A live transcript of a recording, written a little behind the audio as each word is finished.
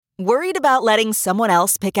Worried about letting someone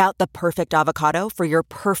else pick out the perfect avocado for your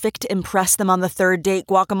perfect impress them on the third date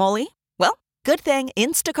guacamole? Well, good thing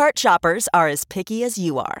Instacart shoppers are as picky as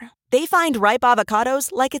you are. They find ripe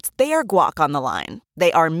avocados like it's their guac on the line.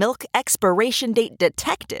 They are milk expiration date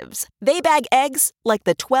detectives. They bag eggs like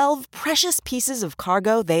the 12 precious pieces of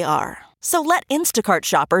cargo they are. So let Instacart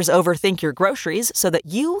shoppers overthink your groceries so that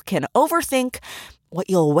you can overthink what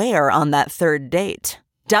you'll wear on that third date.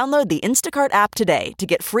 Download the Instacart app today to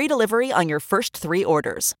get free delivery on your first 3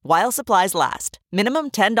 orders, while supplies last.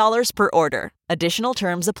 Minimum $10 per order. Additional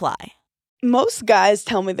terms apply. Most guys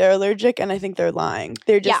tell me they're allergic, and I think they're lying.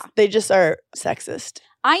 They just are sexist.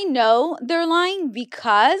 I know they're lying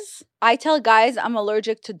because I tell guys I'm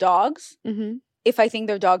allergic to dogs if I think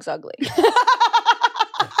their dog's ugly.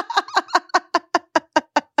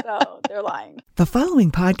 So they're lying. The following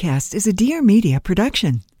podcast is a Dear Media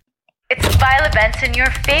production. It's Violet Benson,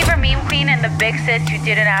 your favorite meme queen and the big sis you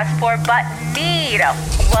didn't ask for but need.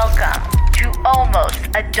 Welcome to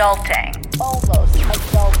Almost Adulting. Almost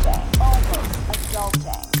adulting. Almost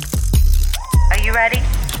adulting. Are you ready?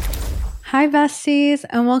 Hi, besties,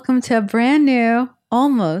 and welcome to a brand new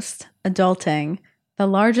Almost Adulting, the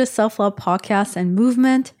largest self-love podcast and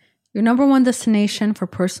movement, your number one destination for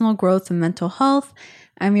personal growth and mental health.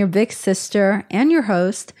 I'm your big sister and your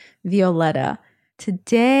host, Violetta.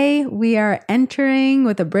 Today, we are entering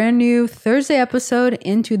with a brand new Thursday episode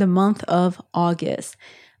into the month of August.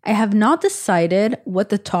 I have not decided what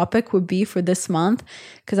the topic would be for this month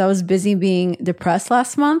because I was busy being depressed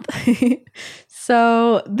last month.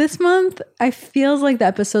 So this month, I feels like the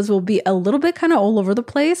episodes will be a little bit kind of all over the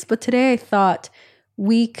place. But today I thought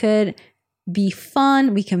we could be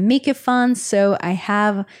fun. We can make it fun. So I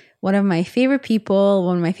have one of my favorite people,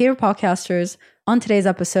 one of my favorite podcasters on today's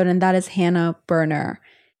episode, and that is Hannah Berner.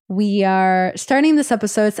 We are starting this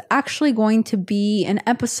episode. It's actually going to be an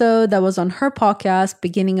episode that was on her podcast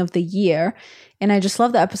beginning of the year, and I just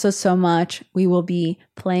love the episode so much. We will be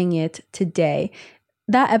playing it today.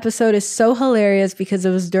 That episode is so hilarious because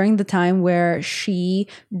it was during the time where she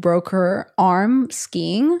broke her arm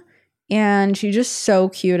skiing, and she's just so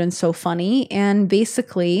cute and so funny. And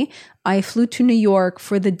basically, I flew to New York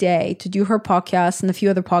for the day to do her podcast and a few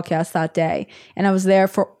other podcasts that day. And I was there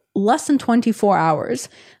for less than 24 hours.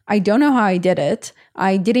 I don't know how I did it.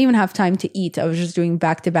 I didn't even have time to eat. I was just doing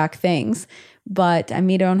back-to-back things. But I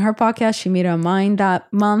made it on her podcast. She made it on mine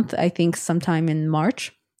that month, I think sometime in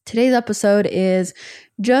March. Today's episode is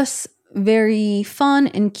just very fun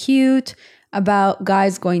and cute about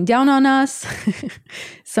guys going down on us,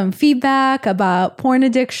 some feedback about porn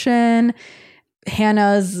addiction,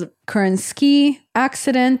 Hannah's current ski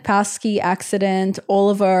accident, past ski accident, all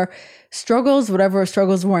of our struggles, whatever our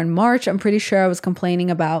struggles were in March. I'm pretty sure I was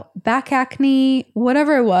complaining about back acne,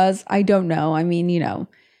 whatever it was. I don't know. I mean,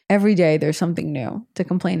 every day there's something new to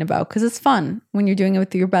complain about because it's fun when you're doing it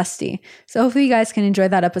with your bestie. So hopefully you guys can enjoy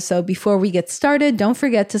that episode. Before we get started, don't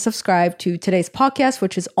forget to subscribe to today's podcast,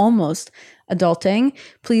 which is Almost Adulting.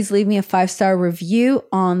 Please leave me a 5-star review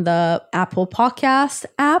on the Apple Podcast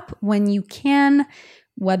app when you can,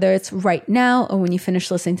 whether it's right now or when you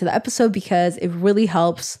finish listening to the episode, because it really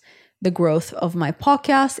helps the growth of my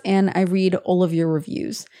podcast and I read all of your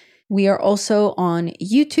reviews. We are also on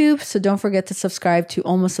YouTube, so don't forget to subscribe to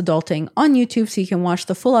Almost Adulting on YouTube so you can watch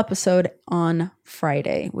the full episode on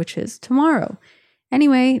Friday, which is tomorrow.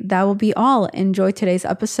 Anyway, that will be all. Enjoy today's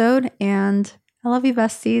episode, and I love you,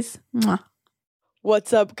 besties. Mwah.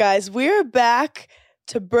 What's up, guys? We're back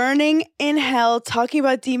to Burning in Hell, talking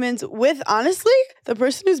about demons with, honestly, the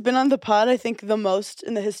person who's been on the pod, I think, the most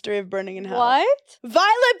in the history of Burning in Hell. What?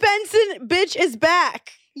 Violet Benson, bitch, is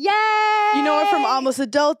back. Yay! You know her from Almost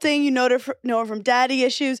Adulting. You know her from Daddy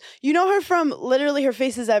Issues. You know her from literally her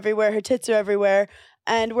face is everywhere. Her tits are everywhere.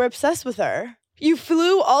 And we're obsessed with her. You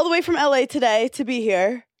flew all the way from LA today to be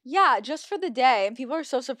here. Yeah, just for the day. And people are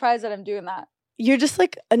so surprised that I'm doing that. You're just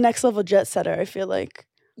like a next level jet setter, I feel like.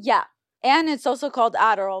 Yeah. And it's also called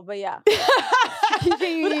Adderall, but yeah.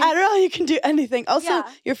 With Adderall, you can do anything. Also,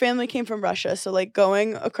 Yeah. Your family came from Russia, so like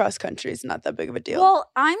going across country is not that big of a deal.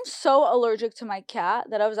 Well, I'm so allergic to my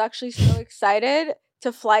cat that I was actually so excited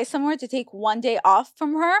to fly somewhere to take one day off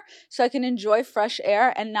from her so I can enjoy fresh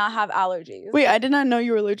air and not have allergies. Wait, I did not know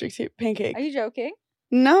you were allergic to pancake. Are you joking?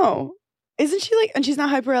 No. Isn't she like, and she's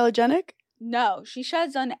not hyperallergenic? No, she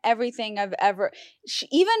sheds on everything I've ever.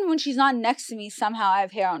 Even when she's not next to me, somehow I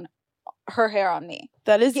have her hair on me.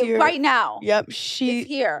 That is right now. Yep, It's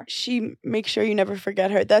here. She makes sure you never forget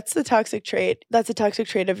her. That's the toxic trait. That's a toxic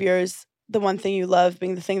trait of yours. The one thing you love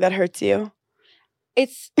being the thing that hurts you.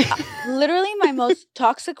 It's literally my most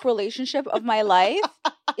toxic relationship of my life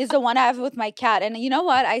is the one I have with my cat. And you know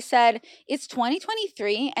what? I said, it's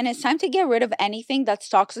 2023 and it's time to get rid of anything that's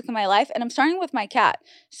toxic in my life. And I'm starting with my cat.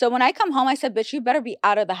 So when I come home, I said, bitch, you better be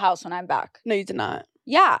out of the house when I'm back. No, you did not.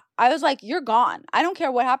 Yeah. I was like, you're gone. I don't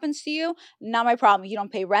care what happens to you. Not my problem. You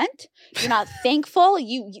don't pay rent. You're not thankful.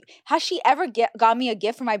 Has she ever got me a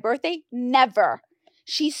gift for my birthday? Never.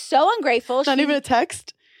 She's so ungrateful. Not even a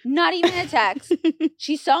text? Not even a text.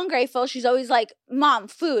 She's so ungrateful. She's always like, Mom,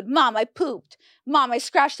 food. Mom, I pooped. Mom, I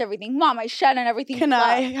scratched everything. Mom, I shed on everything. Can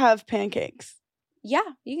I have pancakes? Yeah,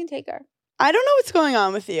 you can take her. I don't know what's going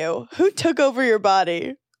on with you. Who took over your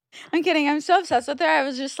body? I'm kidding. I'm so obsessed with her. I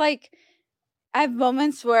was just like, I have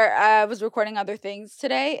moments where I was recording other things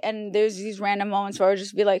today, and there's these random moments where I would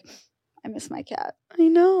just be like, I miss my cat. I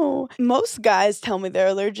know. Most guys tell me they're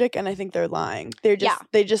allergic, and I think they're lying. They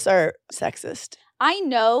just are sexist. I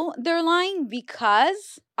know they're lying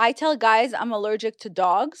because I tell guys I'm allergic to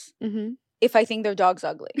dogs if I think their dog's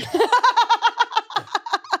ugly.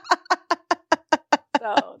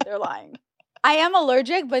 So they're lying. I am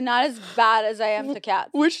allergic, but not as bad as I am to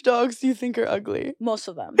cats. Which dogs do you think are ugly? Most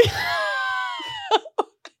of them.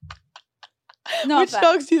 No Which offense.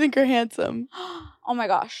 dogs do you think are handsome? Oh my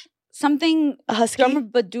gosh. Something. A husky?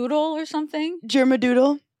 Germadoodle or something?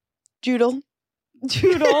 Germadoodle? Joodle?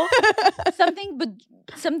 Doodle.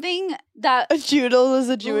 something that A joodle is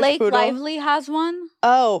a Jewish Blake poodle. Lively has one.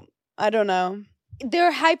 Oh, I don't know.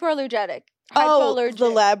 They're hyperallergenic. Oh, the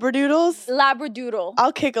labradoodles? Labradoodle.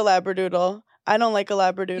 I'll kick a labradoodle. I don't like a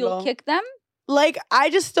labradoodle. You'll kick them? Like,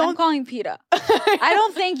 I just don't. I'm calling PETA. I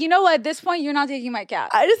don't think, you know what, at this point, you're not taking my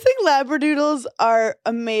cat. I just think labradoodles are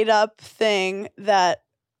a made up thing that,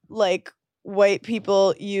 like, white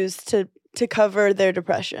people use to cover their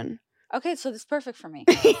depression. Okay, so this is perfect for me.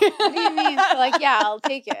 What do you mean? So, like, yeah, I'll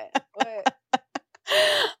take it. What?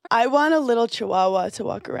 I want a little chihuahua to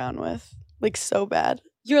walk around with, like, so bad.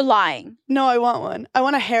 You're lying. No, I want one. I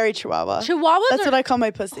want a hairy chihuahua. Chihuahuas That's what I call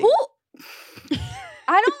my pussy. Who?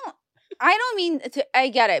 I don't mean to, I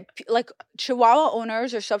get it. Like, Chihuahua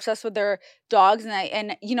owners are so obsessed with their dogs,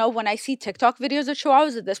 and you know, when I see TikTok videos of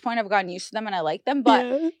Chihuahuas, at this point I've gotten used to them and I like them,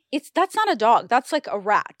 but that's not a dog. That's like a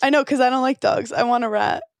rat. I know, because I don't like dogs. I want a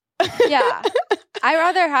rat. Yeah. I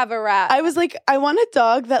rather have a rat. I was like, I want a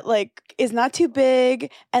dog that, like, is not too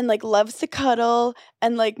big and, like, loves to cuddle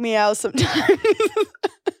and, like, meow sometimes.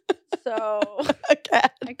 So a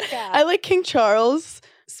cat. A cat. I like King Charles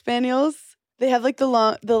Spaniels. They have, like,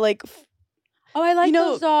 Oh, I like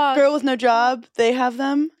those dogs. Girl with No Job. They have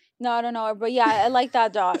them. No, I don't know her, but yeah, I like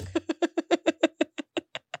that dog.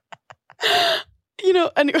 You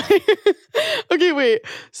know, anyway. Okay, wait.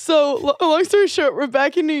 So, long story short, we're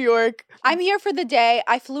back in New York. I'm here for the day.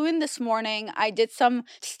 I flew in this morning. I did some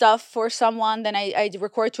stuff for someone. Then I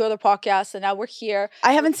recorded 2 other podcasts, and now we're here.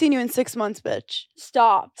 I haven't seen you in 6 months, bitch.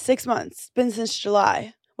 Stop. 6 months. Been since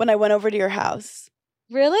July when I went over to your house.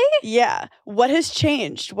 Really? Yeah. What has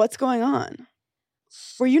changed? What's going on?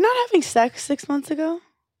 Were you not having sex 6 months ago?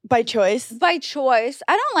 By choice? By choice.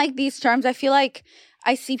 I don't like these terms. I feel like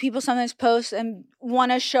I see people sometimes post and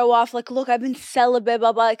want to show off, like, look, I've been celibate,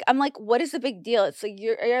 blah, blah. Like, I'm like, what is the big deal? It's like,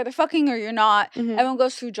 you're either fucking or you're not. Mm-hmm. Everyone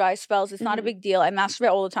goes through dry spells. It's not a big deal. I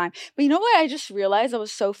masturbate all the time. But you know what? I just realized that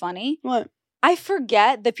was so funny. What? I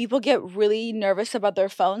forget that people get really nervous about their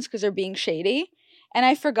phones because they're being shady. And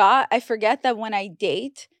I forget that when I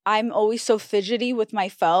date, I'm always so fidgety with my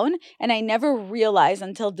phone. And I never realized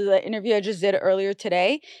until the interview I just did earlier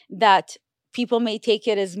today that people may take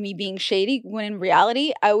it as me being shady, when in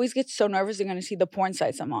reality, I always get so nervous they're going to see the porn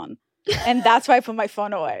sites I'm on. And that's why I put my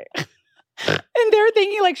phone away. And they're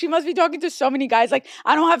thinking, like, she must be talking to so many guys. Like,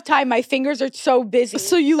 I don't have time. My fingers are so busy.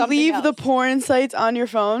 So you leave the porn sites on your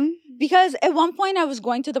phone? Because at one point I was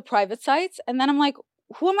going to the private sites, and then I'm like,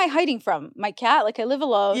 who am I hiding from? My cat? Like, I live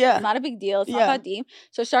alone. Yeah. It's not a big deal. It's not that deep.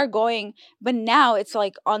 So I started going. But now it's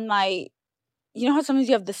like on my... You know how sometimes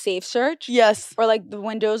you have the safe search? Yes. Or like the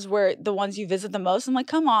windows where the ones you visit the most? I'm like,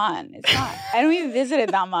 come on. It's not. I don't even visit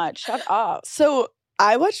it that much. Shut up. So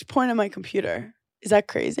I watch porn on my computer. Is that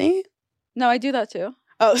crazy? No, I do that too.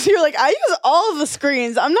 Oh, so you're like, I use all of the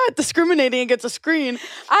screens. I'm not discriminating against a screen.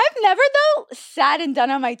 I've never, though, sat and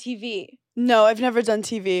done on my TV. No, I've never done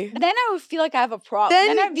TV. Then I would feel like I have a problem.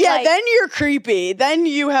 Then I'd be like, then you're creepy. Then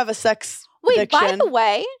you have a sex addiction. By the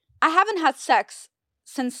way, I haven't had sex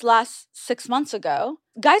since last 6 months ago.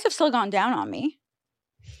 Guys have still gone down on me.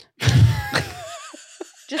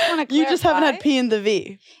 Just want to clarify. You just haven't had P in the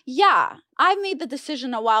V. Yeah. I made the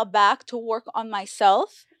decision a while back to work on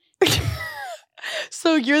myself.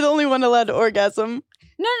 So you're the only one allowed to orgasm.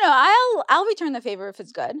 No, I'll return the favor if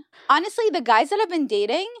it's good. Honestly, the guys that I've been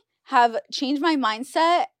dating, have changed my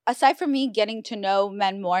mindset. Aside from me getting to know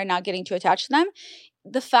men more and not getting too attached to them,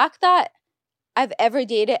 the fact that I've ever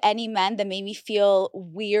dated any men that made me feel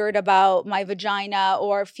weird about my vagina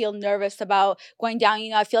or feel nervous about going down.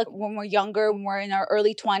 I feel like when we're younger, when we're in our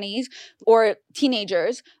early 20s or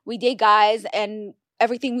teenagers, we date guys and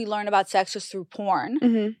everything we learn about sex is through porn.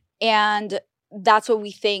 Mm-hmm. And that's what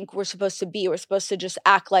we think we're supposed to be. We're supposed to just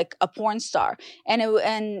act like a porn star. And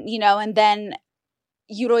then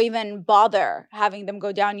you don't even bother having them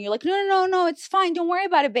go down. You're like, no, it's fine. Don't worry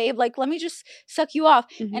about it, babe. Like, let me just suck you off.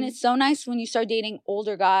 Mm-hmm. And it's so nice when you start dating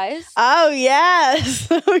older guys. Oh, yes.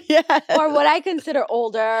 Oh, yes. Or what I consider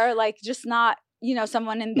older, like just not,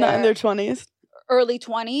 someone in Not in their 20s. Early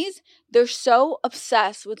 20s. They're so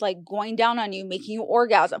obsessed with like going down on you, making you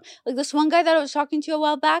orgasm. Like this one guy that I was talking to a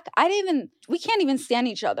while back, we can't even stand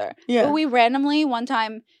each other. Yeah. But we randomly one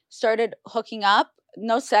time started hooking up.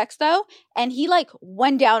 No sex though. And he like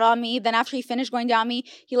went down on me. Then after he finished going down on me,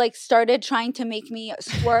 he like started trying to make me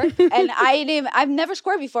squirt. And I've never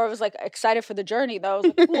squirted before. I was like excited for the journey though. I was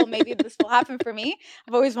like, cool, maybe this will happen for me.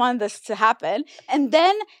 I've always wanted this to happen. And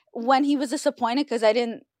then when he was disappointed because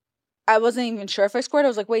I wasn't even sure if I squirted. I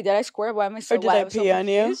was like, wait, did I squirt? Why am I so wet? Or did I pee on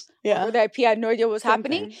you? Yeah. Or did I pee? I had no idea what was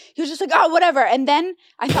happening. He was just like, oh, whatever. And then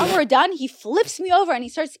I thought we were done. He flips me over and he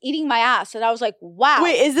starts eating my ass. And I was like, wow.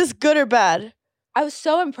 Wait, is this good or bad? I was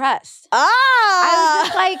so impressed. Ah! I was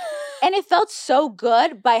just like, and it felt so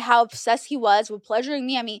good by how obsessed he was with pleasuring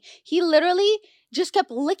me. I mean, he literally just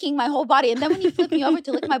kept licking my whole body. And then when he flipped me over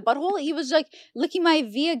to lick my butthole, he was like licking my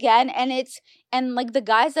V again. And like the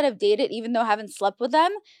guys that I've dated, even though I haven't slept with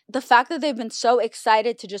them, the fact that they've been so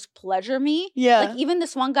excited to just pleasure me. Yeah. Like even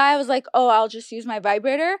this one guy, I was like, oh, I'll just use my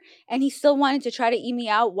vibrator. And he still wanted to try to eat me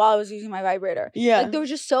out while I was using my vibrator. Yeah. Like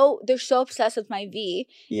they're so obsessed with my V.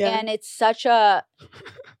 Yeah. And it's such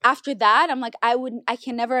after that, I'm like, I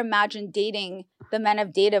can never imagine dating the men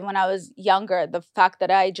I've dated when I was younger. The fact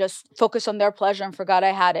that I just focused on their pleasure and forgot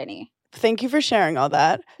I had any. Thank you for sharing all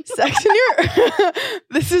that. Sex in your...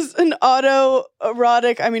 This is an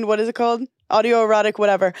autoerotic... what is it called? Autoerotic,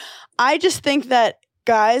 whatever. I just think that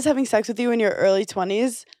guys having sex with you in your early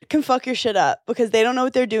 20s can fuck your shit up because they don't know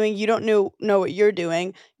what they're doing. You don't know what you're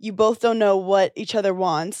doing. You both don't know what each other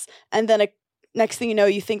wants. And then next thing you know,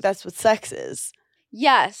 you think that's what sex is.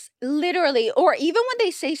 Yes, literally. Or even when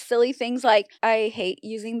they say silly things like, I hate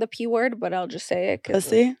using the P word, but I'll just say it.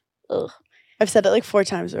 Pussy? Ugh. I've said it like 4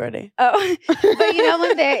 times already. Oh,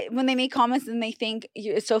 but when they make comments and they think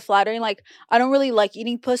it's so flattering, like, I don't really like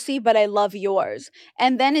eating pussy, but I love yours.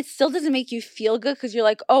 And then it still doesn't make you feel good because you're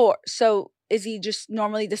like, oh, so is he just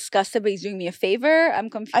normally disgusted, but he's doing me a favor?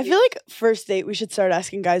 I'm confused. I feel like first date, we should start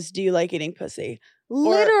asking guys, do you like eating pussy?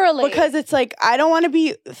 Literally. Because it's like, I don't want to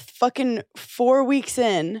be fucking 4 weeks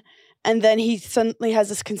in and then he suddenly has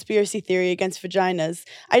this conspiracy theory against vaginas.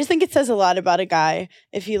 I just think it says a lot about a guy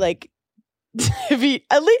if he like,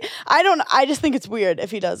 I just think it's weird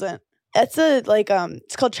if he doesn't. That's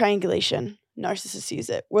it's called triangulation. Narcissists use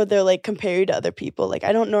it where they're like compare you to other people. Like,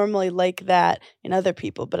 I don't normally like that in other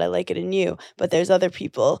people, but I like it in you. But there's other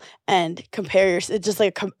people and it's just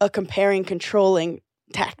like a comparing, controlling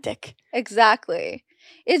tactic. Exactly.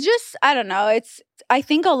 It's just, I don't know. I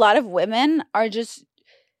think a lot of women are just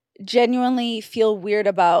genuinely feel weird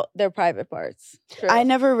about their private parts. True. I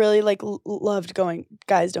never really loved going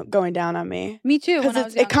down on me. Me too.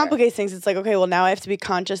 Because it complicates things. It's like, okay, well now I have to be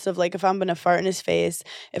conscious of like if I'm gonna fart in his face,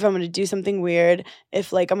 if I'm gonna do something weird,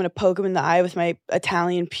 if like I'm gonna poke him in the eye with my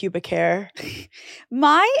Italian pubic hair.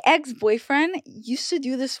 My ex-boyfriend used to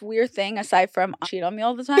do this weird thing aside from cheat on me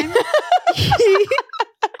all the time.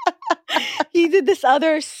 He did this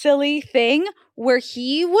other silly thing where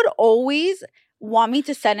he would always want me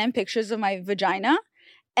to send him pictures of my vagina.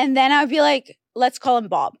 And then I'd be like, let's call him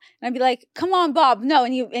Bob. And I'd be like, come on, Bob. No.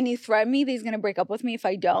 And he threatened me that he's going to break up with me if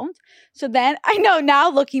I don't. So then I know now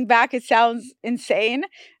looking back, it sounds insane.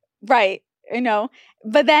 Right.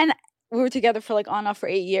 But then we were together for like on off for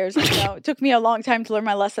 8 years. It took me a long time to learn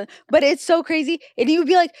my lesson. But it's so crazy. And he would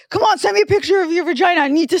be like, come on, send me a picture of your vagina. I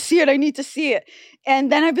need to see it.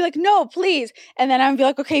 And then I'd be like, no, please. And then I'd be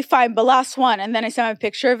like, okay, fine, but last one. And then I sent him a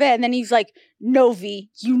picture of it. And then he's like, no,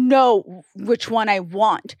 V, you know which one I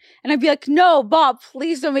want. And I'd be like, no, Bob,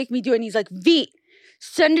 please don't make me do it. And he's like, V,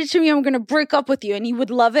 send it to me. I'm going to break up with you. And he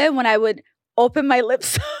would love it when I would open my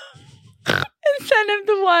lips and send him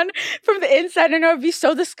the one from the inside. And I would be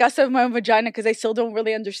so disgusted with my own vagina because I still don't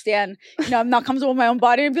really understand. I'm not comfortable with my own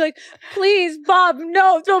body. And be like, please, Bob,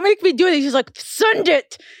 no, don't make me do it. He's like, send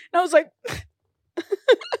it. And I was like, like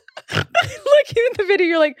in the video,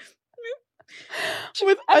 you're like,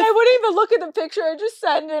 And I wouldn't even look at the picture. I just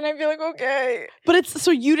send it and I'd be like, okay. But it's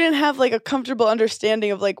so you didn't have like a comfortable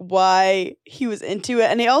understanding of like why he was into it.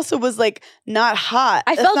 And he also was like not hot.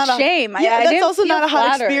 I felt shame. That's also not a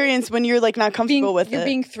hot experience when you're like not comfortable with it. You're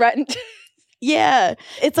being threatened. Yeah.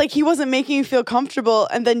 It's like he wasn't making you feel comfortable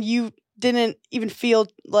and then you didn't even feel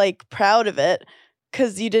like proud of it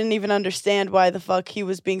because you didn't even understand why the fuck he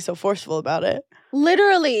was being so forceful about it.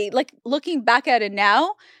 Literally, like looking back at it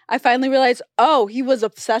now, I finally realized, oh, he was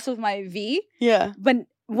obsessed with my V. Yeah. But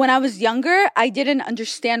when I was younger, I didn't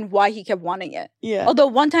understand why he kept wanting it. Yeah. Although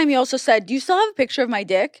one time he also said, do you still have a picture of my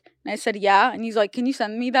dick? And I said, yeah. And he's like, can you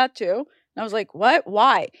send me that too? And I was like, what?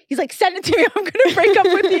 Why? He's like, send it to me. I'm going to break up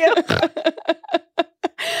with you.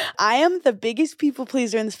 I am the biggest people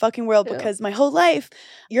pleaser in this fucking world because my whole life,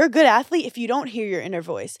 you're a good athlete if you don't hear your inner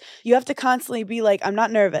voice. You have to constantly be like, I'm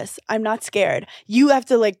not nervous. I'm not scared. You have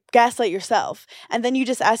to like gaslight yourself. And then you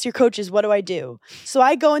just ask your coaches, what do I do? So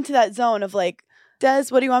I go into that zone of like, Des,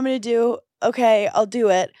 what do you want me to do? Okay, I'll do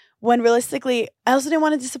it. When realistically, I also didn't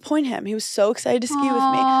want to disappoint him. He was so excited to ski with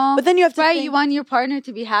me. But then you have to think, you want your partner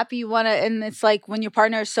to be happy. You want to, and it's like when your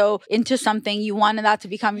partner is so into something, you want that to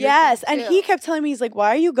become your yes. thing And too. he kept telling me, he's like, why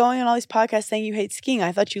are you going on all these podcasts saying you hate skiing?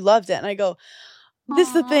 I thought you loved it. And I go, this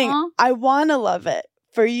is the thing. I want to love it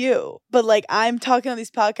for you. But like, I'm talking on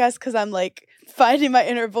these podcasts because I'm like finding my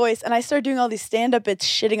inner voice. And I started doing all these stand-up bits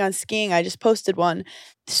shitting on skiing. I just posted one.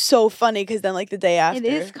 So funny because then like the day after, it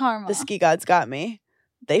is karma. The ski gods got me.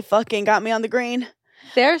 They fucking got me on the green.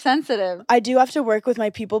 They're sensitive. I do have to work with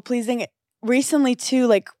my people pleasing recently too.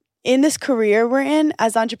 Like in this career we're in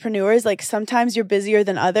as entrepreneurs, like sometimes you're busier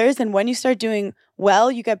than others. And when you start doing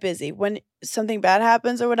well, you get busy. When something bad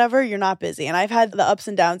happens or whatever, you're not busy. And I've had the ups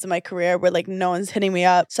and downs in my career where like no one's hitting me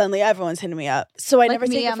up. Suddenly everyone's hitting me up. So I Like never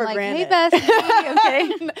me, take it I'm for like, granted. hey, bestie,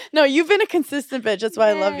 okay? No, you've been a consistent bitch. That's why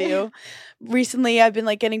I love Yay. you. Recently, I've been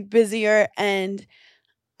like getting busier and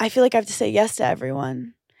I feel like I have to say yes to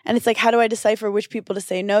everyone. And it's like, how do I decipher which people to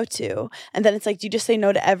say no to? And then it's like, do you just say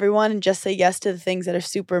no to everyone and just say yes to the things that are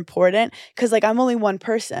super important? Because like, I'm only one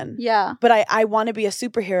person. Yeah. But I want to be a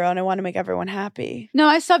superhero and I want to make everyone happy. No,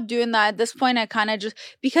 I stopped doing that. At this point, I kind of just,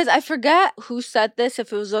 because I forget who said this,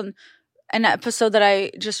 if it was on an episode that I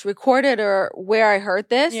just recorded or where I heard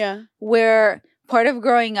this. Yeah. Where part of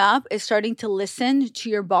growing up is starting to listen to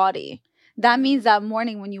your body. That means that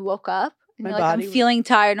morning when you woke up, and you're like, I'm feeling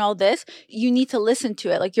tired and all this, you need to listen to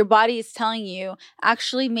it. Like your body is telling you,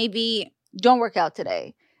 actually, maybe don't work out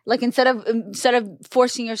today. Like instead of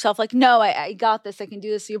forcing yourself, like, no, I got this, I can do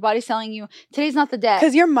this. So your body's telling you, today's not the day.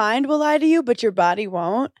 Because your mind will lie to you, but your body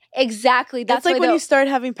won't. Exactly. That's like when you start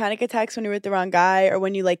having panic attacks when you're with the wrong guy or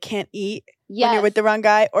when you like can't eat when you're with the wrong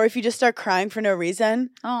guy or if you just start crying for no reason.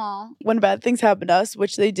 Oh. When bad things happen to us,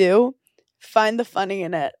 which they do, find the funny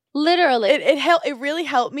in it. Literally. It really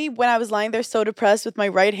helped me when I was lying there so depressed with my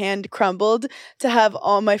right hand crumbled to have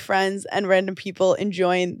all my friends and random people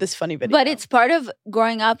enjoying this funny video. But it's part of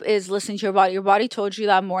growing up is listening to your body. Your body told you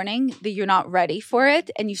that morning that you're not ready for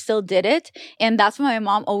it and you still did it. And that's what my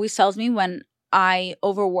mom always tells me when I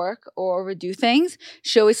overwork or overdo things.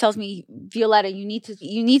 She always tells me, Violetta, you need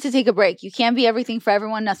to take a break. You can't be everything for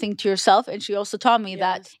everyone, nothing to yourself. And she also taught me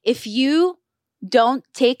that if you don't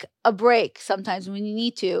take a break sometimes when you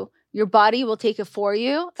need to, your body will take it for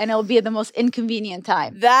you and it will be at the most inconvenient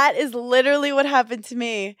time. That is literally what happened to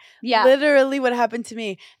me. Yeah. Literally what happened to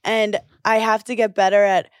me. And I have to get better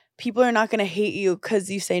at people are not going to hate you because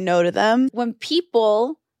you say no to them. When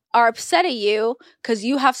people are upset at you because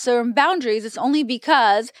you have certain boundaries, it's only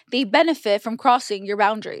because they benefit from crossing your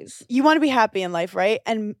boundaries. You want to be happy in life, right?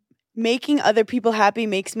 And making other people happy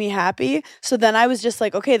makes me happy. So then I was just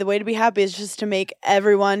like, okay, the way to be happy is just to make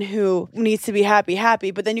everyone who needs to be happy,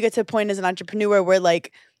 happy. But then you get to a point as an entrepreneur where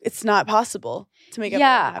like, it's not possible to make everyone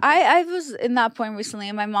happy. I was in that point recently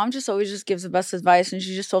and my mom just always just gives the best advice. And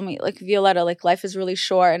she just told me like, Violetta, like life is really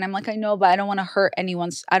short. And I'm like, I know, but I don't want to hurt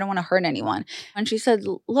anyone. And she said,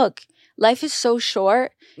 look, life is so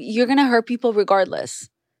short. You're going to hurt people regardless.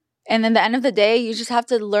 And then at the end of the day, you just have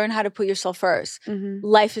to learn how to put yourself first. Mm-hmm.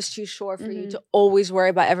 Life is too short for you to always worry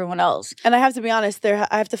about everyone else. And I have to be honest, I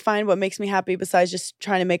have to find what makes me happy besides just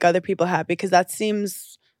trying to make other people happy because that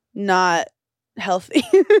seems not healthy.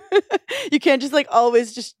 You can't just like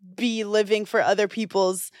always just be living for other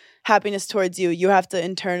people's happiness towards you. You have to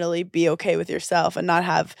internally be okay with yourself and not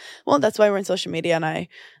have, well, that's why we're in social media and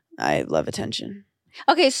I love attention.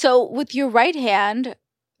 Okay, so with your right hand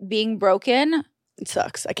being broken, It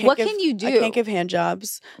sucks. I can't. What can you do? I can't give hand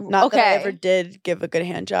jobs. Not that I ever did give a good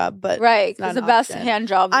hand job, but right, because the best hand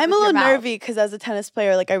job. I'm a little nervy because as a tennis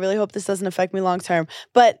player, like I really hope this doesn't affect me long term.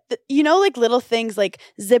 But you know, like little things like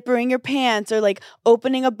zippering your pants or like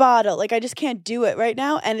opening a bottle, like I just can't do it right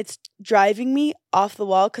now, and it's driving me off the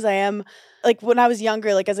wall because I am. Like when I was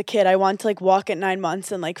younger, like as a kid, I wanted to like walk at 9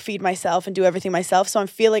 months and like feed myself and do everything myself. So I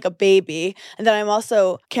feel like a baby. And then I'm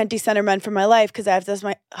also can't decenter men for my life because I have to ask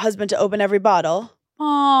my husband to open every bottle.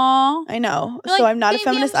 Aww. I know. You're so like, I'm not a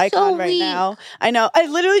feminist icon right now. I know. I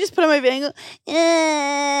literally just put on my bangle.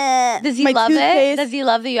 Does he love it? Does he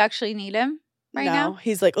love that you actually need him right now?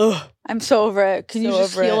 He's like, ugh. I'm so over it. Can you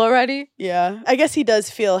just feel already? Yeah. I guess he does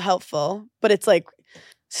feel helpful, but it's like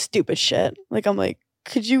stupid shit. Like I'm like,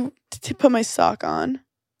 could you put my sock on?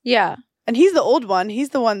 Yeah. And he's the old one. He's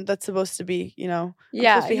the one that's supposed to be, you know.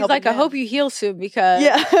 Yeah. He's like, I hope you heal soon because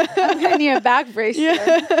I'm going to need a back brace.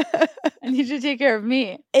 Yeah. I need you to take care of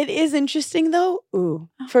me. It is interesting though. Ooh.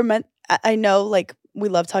 I know like we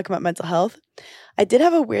love talking about mental health. I did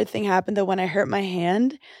have a weird thing happen though. When I hurt my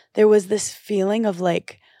hand, there was this feeling of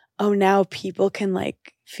like, oh, now people can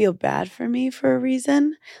like feel bad for me for a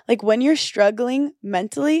reason. Like when you're struggling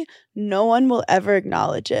mentally, no one will ever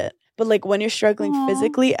acknowledge it. But like when you're struggling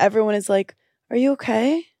physically, everyone is like, are you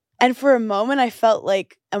okay? And for a moment, I felt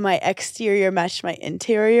like my exterior matched my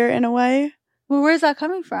interior in a way. Well, where's that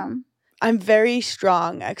coming from? I'm very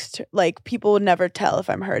strong. Like people would never tell if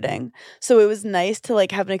I'm hurting. So it was nice to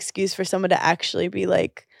like have an excuse for someone to actually be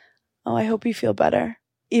like, oh, I hope you feel better.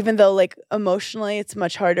 Even though like emotionally, it's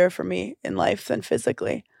much harder for me in life than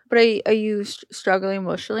physically. But are you struggling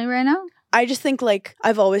emotionally right now? I just think like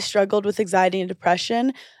I've always struggled with anxiety and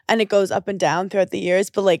depression, and it goes up and down throughout the years,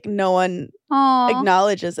 but like no one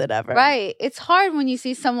acknowledges it ever. Right. It's hard when you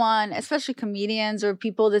see someone, especially comedians or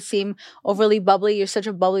people that seem overly bubbly. You're such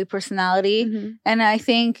a bubbly personality. Mm-hmm. And I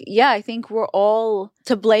think we're all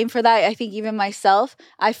to blame for that. I think even myself,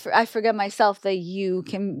 I forget myself that you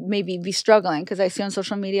can maybe be struggling because I see on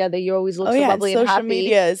social media that you always look so bubbly and happy.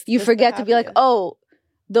 Media you forget to be like, oh,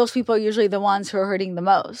 those people are usually the ones who are hurting the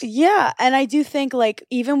most. Yeah. And I do think like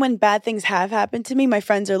even when bad things have happened to me, my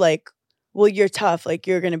friends are like, well, you're tough. Like,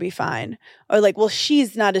 you're going to be fine. Or like, well,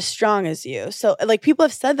 she's not as strong as you. So like people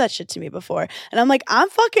have said that shit to me before. And I'm like, I'm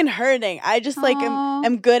fucking hurting. I just like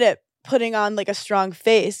am good at putting on like a strong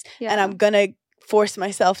face. Yeah. And I'm going to force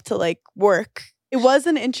myself to like work. It was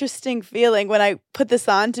an interesting feeling when I put this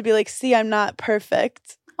on to be like, see, I'm not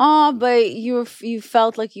perfect. Oh, but you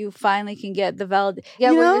felt like you finally can get the valid. Yeah,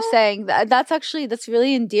 what you're saying. That's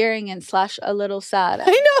really endearing and / a little sad. I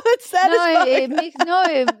know it's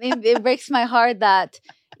satisfying. It breaks my heart that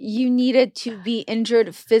you needed to be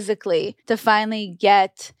injured physically to finally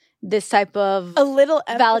get this type of a little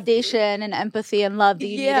validation and empathy and love that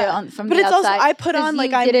you needed from the outside. But it's also I put on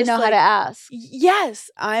like I didn't know how to ask.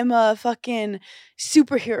 Yes, I'm a fucking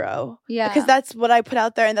superhero. Yeah, because that's what I put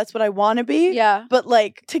out there and that's what I want to be. Yeah, but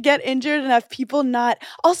like to get injured and have people not.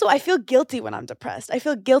 Also, I feel guilty when I'm depressed. I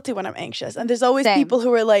feel guilty when I'm anxious, and there's always people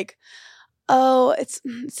who are like, oh, it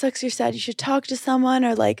sucks you're sad, you should talk to someone,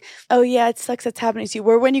 or like, oh yeah, it sucks that's happening to you.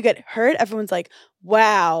 Where when you get hurt, everyone's like,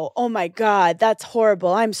 wow, oh my God, that's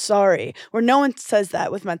horrible, I'm sorry. Where no one says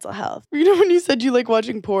that with mental health. You know when you said you like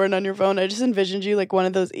watching porn on your phone, I just envisioned you like one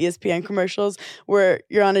of those ESPN commercials where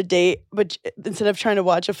you're on a date, but instead of trying to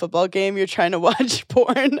watch a football game, you're trying to watch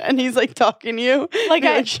porn and he's like talking to you. Like,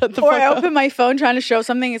 shut the fuck up. I open my phone trying to show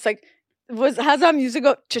something, it's like, how's that music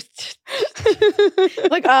go? Just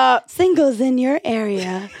like singles in your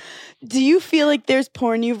area. Do you feel like there's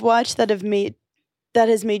porn you've watched that has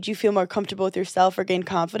made you feel more comfortable with yourself or gain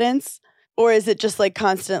confidence? Or is it just like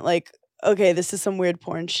constant like, okay, this is some weird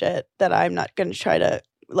porn shit that I'm not going to try to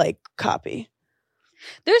like copy?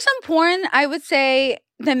 There's some porn I would say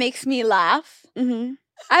that makes me laugh. Mm-hmm.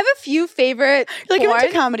 I have a few favorite like you're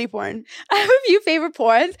into comedy porn. I have a few favorite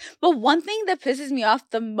porns, but one thing that pisses me off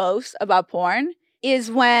the most about porn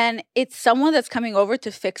is when it's someone that's coming over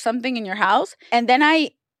to fix something in your house, and then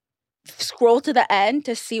I scroll to the end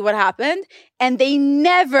to see what happened, and they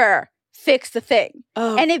never fix the thing.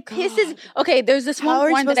 Oh, and it pisses. Okay, there's this one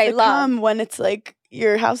porn that I love. Come when it's like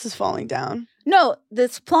your house is falling down. No,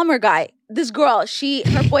 this plumber guy, this girl,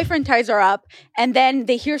 her boyfriend ties her up, and then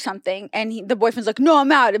they hear something, and the boyfriend's like, no,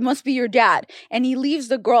 I'm out. It must be your dad. And he leaves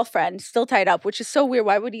the girlfriend still tied up, which is so weird.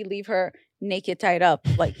 Why would he leave her naked tied up?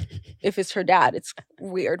 Like, if it's her dad, it's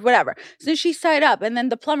weird, whatever. So she's tied up, and then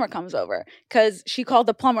the plumber comes over because she called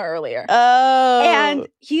the plumber earlier. Oh. And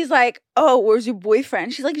he's like, oh, where's your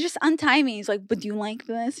boyfriend? She's like, just untie me. He's like, but do you like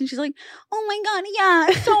this? And she's like, oh my God,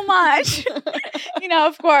 yeah, so much. You know,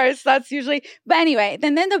 of course, that's usually, but anyway,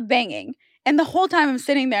 then they end up banging. And the whole time I'm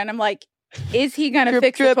sitting there and I'm like, is he going to Drip,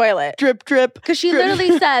 fix drip, the toilet? Drip, drip. Because she drip.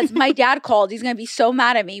 literally says, my dad called. He's going to be so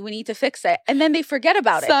mad at me. We need to fix it. And then they forget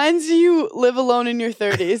about it. Signs you live alone in your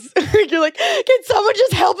 30s. You're like, can someone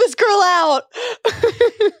just help this girl out?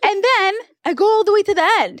 And then I go all the way to the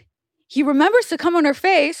end. He remembers to come on her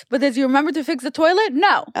face, but does he remember to fix the toilet?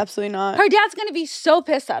 No. Absolutely not. Her dad's going to be so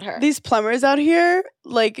pissed at her. These plumbers out here,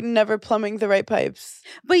 like, never plumbing the right pipes.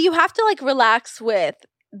 But you have to, like, relax with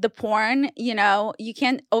the porn, you know, you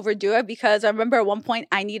can't overdo it, because I remember at one point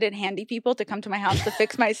I needed handy people to come to my house to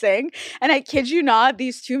fix my sink. And I kid you not,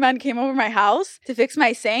 these two men came over my house to fix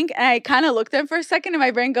my sink. And I kind of looked at them for a second and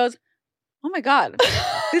my brain goes, oh my God,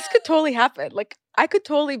 this could totally happen. Like, I could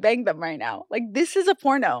totally bang them right now. Like, this is a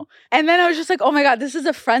porno. And then I was just like, oh my God, this is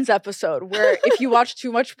a Friends episode where if you watch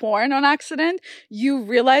too much porn on accident, you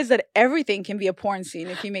realize that everything can be a porn scene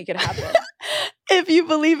if you make it happen. If you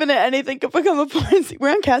believe in it, anything could become a porn scene. We're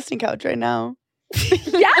on casting couch right now.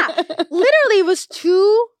 Yeah. Literally, it was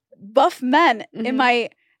two buff men in my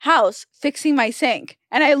house fixing my sink.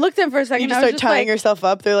 And I looked at them for a second. You just start tying yourself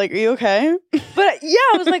up. They're like, are you okay? But yeah,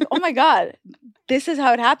 I was like, oh my God, this is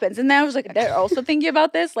how it happens. And then I was like, they're also thinking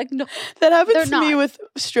about this? Like, no. That happens to me with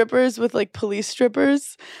strippers, with like police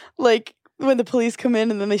strippers. Like, when the police come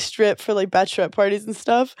in and then they strip for like bachelorette parties and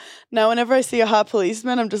stuff. Now, whenever I see a hot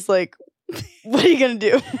policeman, I'm just like, what are you going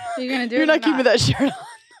to do? Are you going to do You're it? not keeping that shirt on.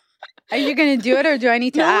 Are you going to do it, or do I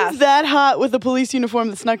need to No ask? one's that hot with a police uniform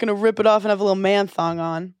that's not going to rip it off and have a little man thong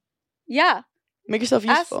on. Yeah. Make yourself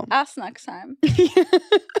useful. Ask next time.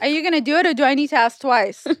 Are you going to do it, or do I need to ask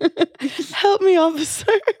twice? Help me,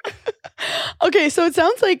 officer. Okay, so it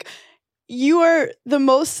sounds like you are the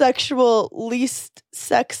most sexual, least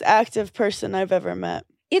sex active person I've ever met.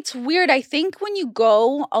 It's weird. I think when you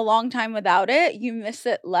go a long time without it, you miss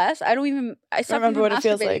it less. I stopped remember what it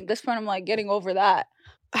feels like. At this point, I'm like getting over that.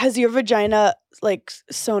 Has your vagina like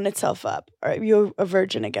sewn itself up? Or are you a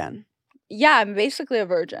virgin again? Yeah, I'm basically a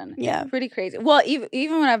virgin. Yeah. Pretty crazy. Well,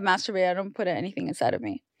 even when I've masturbated, I don't put anything inside of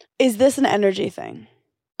me. Is this an energy thing?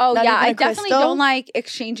 Oh, Not yeah. even a I definitely crystal? don't like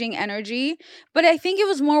exchanging energy. But I think it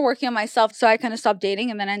was more working on myself. So I kind of stopped dating,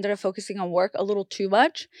 and then I ended up focusing on work a little too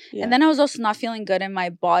much. Yeah. And then I was also not feeling good in my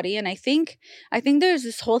body. And I think there's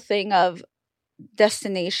this whole thing of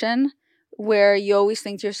destination where you always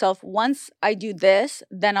think to yourself, once I do this,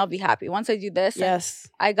 then I'll be happy. Once I do this. Yes.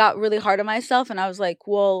 I got really hard on myself, and I was like,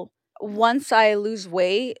 well, once I lose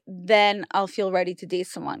weight, then I'll feel ready to date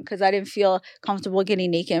someone, because I didn't feel comfortable getting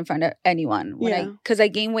naked in front of anyone. Because I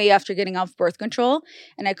gained weight after getting off birth control,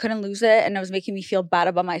 and I couldn't lose it, and it was making me feel bad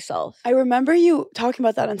about myself. I remember you talking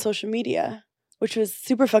about that on social media, which was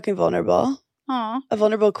super fucking vulnerable. Aw. A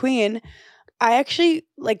vulnerable queen. I actually,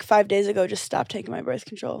 like 5 days ago, just stopped taking my birth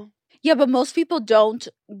control. Yeah, but most people don't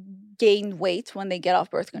gain weight when they get off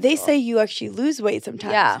birth control. They say you actually lose weight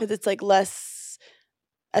sometimes. Yeah. Because it's like less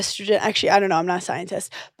estrogen. Actually, I don't know. I'm not a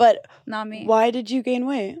scientist. But Not me. why did you gain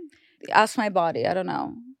weight? Ask my body. I don't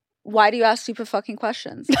know. Why do you ask stupid fucking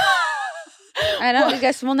questions? I don't. I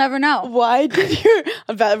guess we'll never know. Why did you...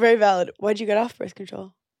 Very valid. Why'd you get off birth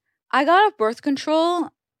control? I got off birth control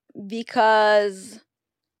because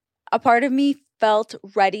a part of me felt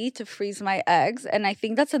ready to freeze my eggs. And I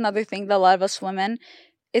think that's another thing that a lot of us women,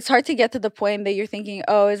 it's hard to get to the point that you're thinking,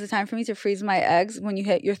 oh, is it time for me to freeze my eggs when you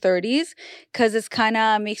hit your 30s? Because it's kind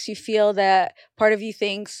of makes you feel that part of you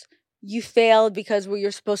thinks you failed because what you're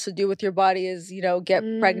supposed to do with your body is, you know, get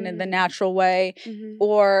pregnant the natural way. Mm-hmm.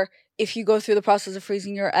 Or if you go through the process of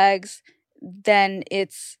freezing your eggs, then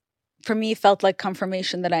it's, for me, it felt like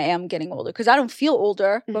confirmation that I am getting older. Because I don't feel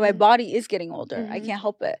older, but my body is getting older. I can't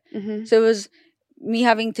help it. So it was me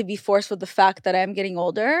having to be forced with the fact that I am getting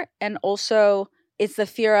older. And also, it's the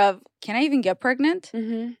fear of, can I even get pregnant?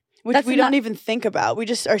 Which That's we don't even think about. We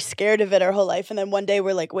just are scared of it our whole life. And then one day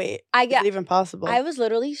we're like, wait, is it even possible? I was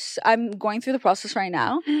literally, I'm going through the process right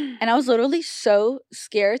now. And I was literally so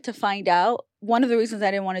scared to find out. One of the reasons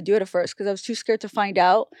I didn't want to do it at first, because I was too scared to find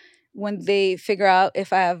out when they figure out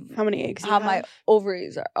if I have, how many eggs how my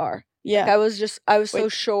ovaries are. Yeah. Like I was so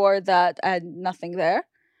sure that I had nothing there.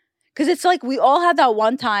 Because it's like we all had that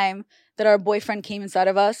one time that our boyfriend came inside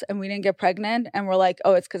of us and we didn't get pregnant. And we're like,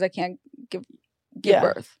 oh, it's because I can't give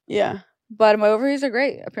birth. Yeah. But my ovaries are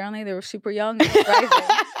great. Apparently they were super young and thriving.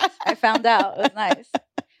 I found out. It was nice.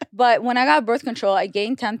 But when I got birth control, I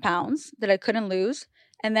gained 10 pounds that I couldn't lose.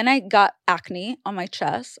 And then I got acne on my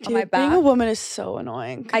chest, on my back. Being a woman is so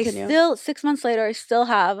annoying. Continue. 6 months later, I still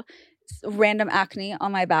have random acne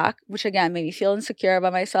on my back, which again made me feel insecure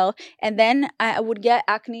about myself. And then I would get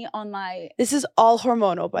acne on my This is all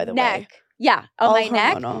hormonal, by the neck. way. Yeah, on All my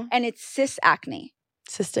hormonal. neck. And it's cis acne.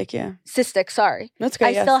 Cystic, sorry. That's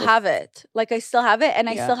great. I still have it. Like, I still have it, and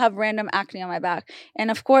I still have random acne on my back.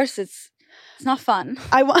 And of course, it's not fun.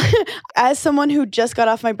 As someone who just got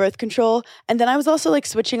off my birth control, and then I was also like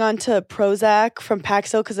switching on to Prozac from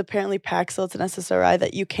Paxil, because apparently Paxil, it's an SSRI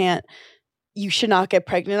that you should not get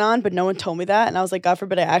pregnant on, but no one told me that. And I was like, God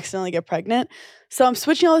forbid I accidentally get pregnant. So I'm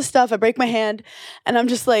switching all this stuff. I break my hand, and I'm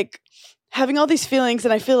just like having all these feelings,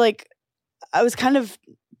 and I feel like I was kind of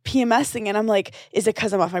PMSing, and I'm like, is it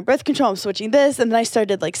because I'm off my birth control? I'm switching this. And then I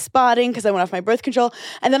started like spotting because I went off my birth control.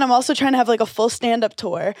 And then I'm also trying to have like a full stand-up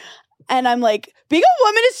tour. And I'm like, being a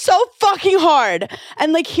woman is so fucking hard.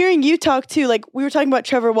 And like hearing you talk too, like we were talking about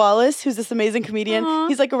Trevor Wallace, who's this amazing comedian. Aww.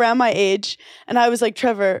 He's like around my age. And I was like,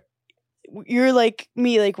 Trevor, you're like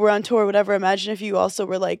me, like we're on tour, whatever. Imagine if you also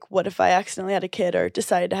were like, what if I accidentally had a kid or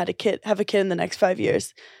decided to have a kid in the next 5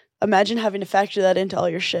 years? Imagine having to factor that into all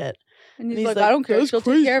your shit. And he's like, I don't care. She'll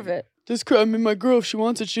take care of it. I mean, my girl, if she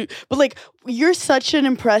wants it, But like, you're such an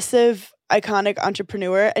impressive, iconic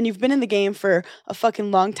entrepreneur, and you've been in the game for a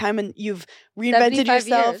fucking long time, and you've reinvented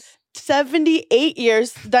yourself. Years. 78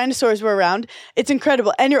 years. Dinosaurs were around. It's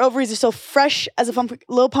incredible. And your ovaries are so fresh as a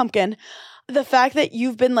little pumpkin. The fact that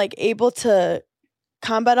you've been like able to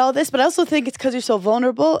combat all this, but I also think it's because you're so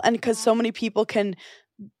vulnerable and because so many people can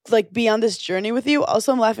like be on this journey with you.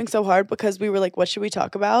 Also, I'm laughing so hard because we were like, what should we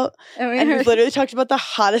talk about? And we've literally talked about the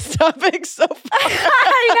hottest topics so far.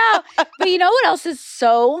 I know. But you know what else is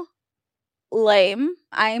so lame?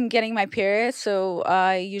 I'm getting my period, so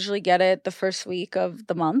I usually get it the first week of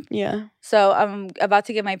the month. Yeah. So I'm about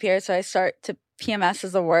to get my period, so I start to PMS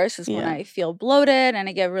is the worst. Is when I feel bloated and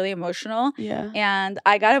I get really emotional. Yeah. And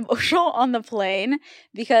I got emotional on the plane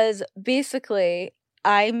because basically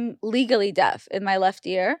I'm legally deaf in my left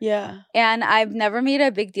ear. Yeah. And I've never made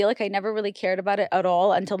a big deal. Like I never really cared about it at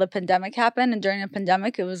all until the pandemic happened. And during the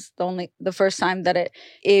pandemic, it was the first time that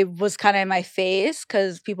it was kind of in my face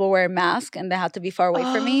because people wear masks and they had to be far away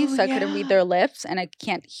from me. So I couldn't read their lips and I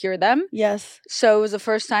can't hear them. Yes. So it was the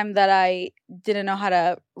first time that I didn't know how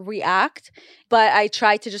to react. But I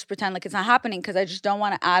tried to just pretend like it's not happening because I just don't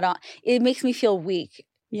want to add on. It makes me feel weak,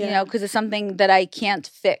 because it's something that I can't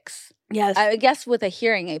fix. Yes. I guess with a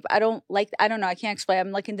hearing aid, I don't know. I can't explain.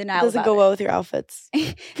 I'm like in denial. It doesn't go well with your outfits.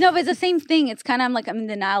 No, but it's the same thing. It's kind of I'm in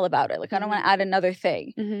denial about it. Like I don't want to add another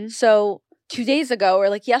thing. Mm-hmm. So 2 days ago or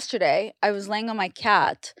like yesterday, I was laying on my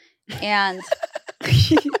cat and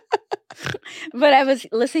but I was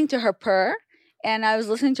listening to her purr. And I was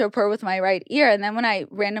listening to her purr with my right ear. And then when I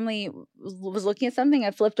randomly was looking at something,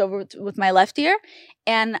 I flipped over with my left ear.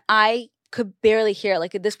 And I could barely hear it.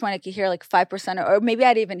 Like at this point, I could hear like 5% or maybe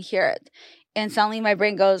I'd even hear it. And suddenly my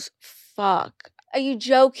brain goes, fuck, are you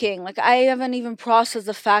joking? Like I haven't even processed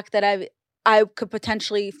the fact that I could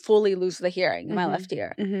potentially fully lose the hearing in my left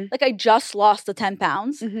ear. Mm-hmm. Like I just lost the 10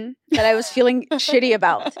 pounds that I was feeling shitty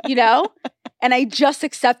about, And I just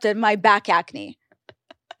accepted my back acne.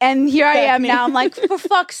 And here I am now. I'm like, for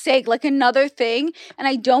fuck's sake, like another thing. And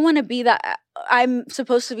I don't want to be that. I'm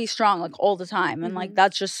supposed to be strong like all the time. And like,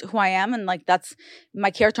 that's just who I am. And like, that's my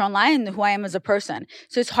character online and who I am as a person.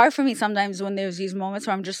 So it's hard for me sometimes when there's these moments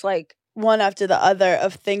where I'm just like. One after the other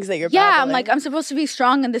of things that you're battling. I'm like, I'm supposed to be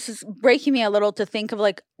strong. And this is breaking me a little to think of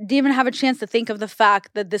like, didn't even have a chance to think of the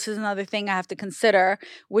fact that this is another thing I have to consider,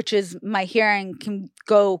 which is my hearing can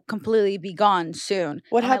go completely be gone soon.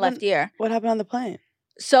 What happened? My left ear. What happened on the plane?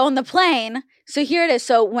 So on the plane, so here it is.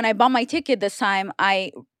 So when I bought my ticket this time,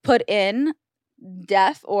 I put in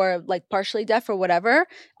deaf or like partially deaf or whatever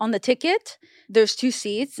on the ticket. There's 2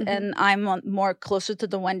 seats and I'm more closer to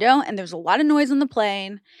the window and there's a lot of noise on the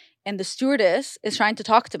plane and the stewardess is trying to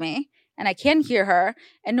talk to me and I can't hear her.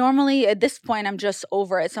 And normally at this point, I'm just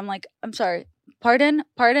over it. So I'm like, I'm sorry, pardon.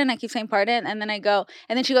 I keep saying pardon. And then I go,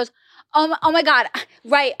 and then she goes, oh my God.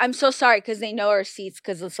 Right. I'm so sorry. Because they know our seats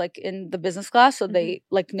because it's like in the business class. So they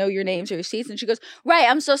like know your names or your seats. And she goes, right.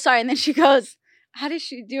 I'm so sorry. And then she goes, how does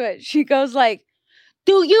she do it? She goes like,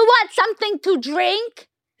 do you want something to drink?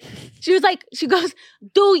 She goes,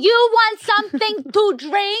 do you want something to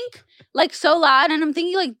drink? Like so loud. And I'm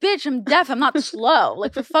thinking like, bitch, I'm deaf. I'm not slow.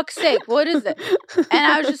 Like for fuck's sake, what is it? And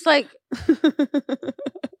I was just like,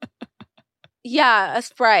 yeah, a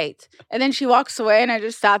Sprite. And then she walks away and I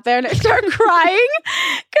just sat there and I started crying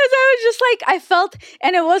because I was just like, I felt,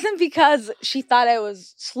 and it wasn't because she thought I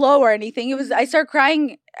was slow or anything. It was, I started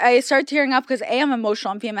crying. I started tearing up because I'm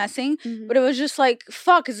emotional. I'm PMSing. But it was just like,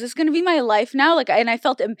 fuck, is this going to be my life now? Like, and I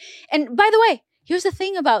felt, and by the way, here's the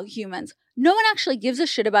thing about humans. no one actually gives a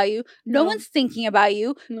shit about you. No one's thinking about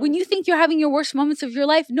you. No. When you think you're having your worst moments of your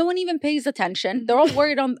life, no one even pays attention. They're all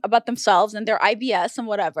worried about themselves and their IBS and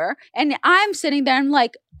whatever. And I'm sitting there and I'm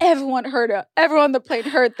like, everyone heard it. Everyone on the plane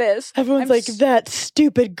heard this. Everyone's like, that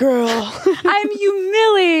stupid girl. I'm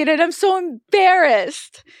humiliated. I'm so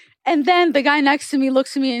embarrassed. And then the guy next to me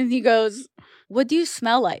looks at me and he goes, what do you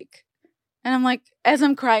smell like? And I'm like, as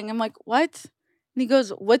I'm crying, I'm like, what? And he goes,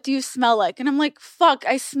 what do you smell like? And I'm like, fuck,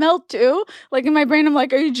 I smell too. Like in my brain, I'm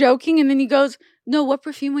like, are you joking? And then he goes, no, what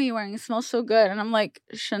perfume are you wearing? It smells so good. And I'm like,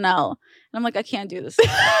 Chanel. And I'm like, I can't do this.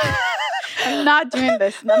 I'm not doing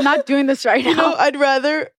this. I'm not doing this right now. You know, I'd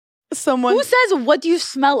rather someone. Who says, what do you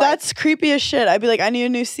smell like? That's creepy as shit. I'd be like, I need a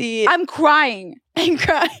new seat. I'm crying. I'm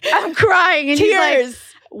crying. I'm crying. And he's like, Tears.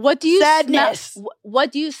 what do you Sadness. smell?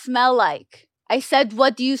 What do you smell like? I said,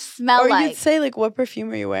 what do you smell Or like? you'd say like, what perfume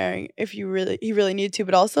are you wearing if he really needed to,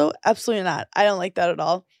 but also absolutely not. I don't like that at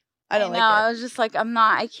all. I don't like I was just like,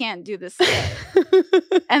 I can't do this.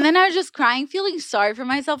 And then I was just crying, feeling sorry for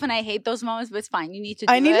myself. And I hate those moments, but it's fine. You need to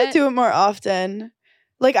do it. I need to do it more often.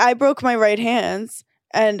 Like I broke my right hand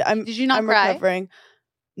and Did you not I'm cry? recovering.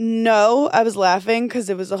 No, I was laughing because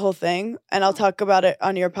it was a whole thing. And I'll talk about it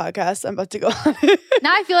on your podcast. I'm about to go on it.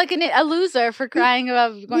 Now I feel like a loser for crying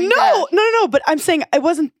about going No. But I'm saying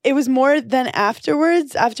it was more than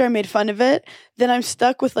afterwards, after I made fun of it, then I'm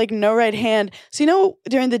stuck with like no right hand. So, you know,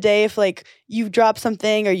 during the day, if like you drop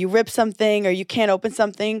something or you rip something or you can't open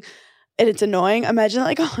something and it's annoying, imagine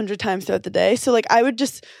like 100 times throughout the day. So like I would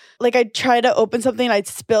just, like I'd try to open something and I'd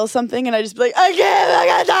spill something and I'd just be like, I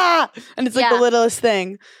can't. And it's like the littlest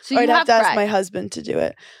thing. So or you I'd have to ask cried. my husband to do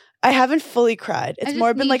it. I haven't fully cried. It's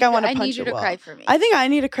more been like I want to punch I need you a to wall. cry for me. I think I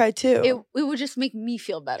need to cry too. It would just make me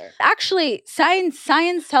feel better. Actually,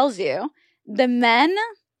 science tells you the men,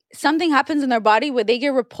 something happens in their body where they get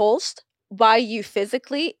repulsed by you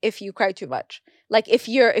physically if you cry too much. Like if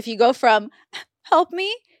you go from help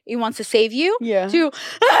me, he wants to save you, Yeah. to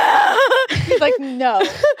he's like, no.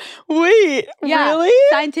 Wait, Yeah, really?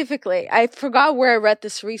 scientifically, I forgot where I read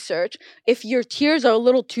this research. If your tears are a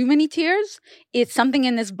little too many tears, it's something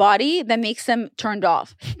in his body that makes him turned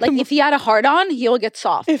off. Like if he had a hard on, he'll get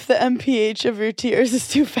soft. If the MPH of your tears is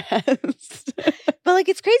too fast. But like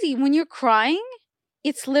it's crazy when you're crying,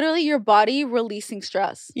 it's literally your body releasing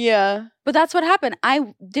stress. Yeah. But that's what happened.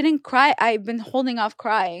 I didn't cry. I've been holding off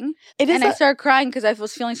crying. And I started crying because I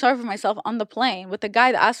was feeling sorry for myself on the plane with the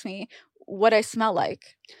guy that asked me what I smell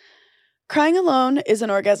like. Crying alone is an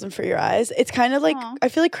orgasm for your eyes. It's kind of like, Aw. I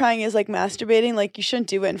feel like crying is like masturbating. Like you shouldn't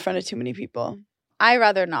do it in front of too many people. I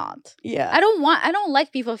rather not. Yeah. I don't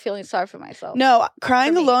like people feeling sorry for myself. No,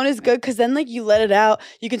 crying For me. alone is good because then like you let it out.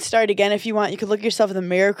 You can start again if you want. You could look at yourself in the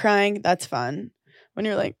mirror crying. That's fun. When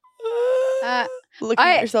you're like, looking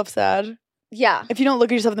at yourself sad. Yeah. If you don't look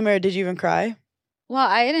at yourself in the mirror, did you even cry? Well,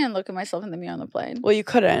 I didn't look at myself in the mirror on the plane. Well, you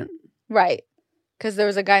couldn't. Right. Because there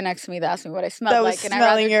was a guy next to me that asked me what I smelled That was like. And I'd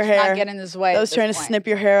rather smelling your just hair. not get in his way. I was at trying this to point. snip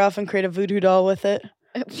your hair off and create a voodoo doll with it.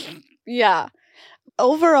 Yeah.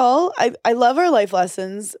 Overall, I love our life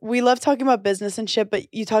lessons. We love talking about business and shit,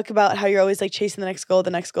 but you talk about how you're always like chasing the next goal, the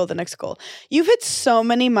next goal, the next goal. You've hit so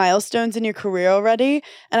many milestones in your career already,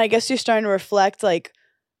 and I guess you're starting to reflect like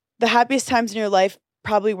the happiest times in your life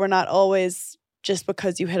probably were not always just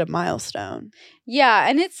because you hit a milestone. Yeah.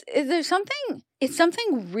 And it's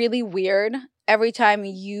something really weird every time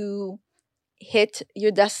you hit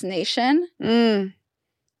your destination.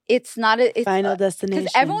 It's not it's Final destination.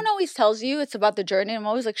 because everyone always tells you it's about the journey. I'm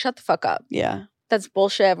always like, shut the fuck up. Yeah. That's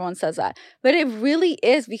bullshit. Everyone says that. But it really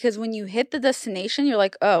is, because when you hit the destination, you're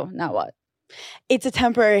like, oh, now what? It's a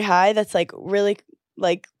temporary high that's like really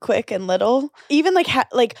like quick and little. Even like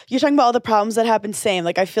like you're talking about all the problems that happen, same.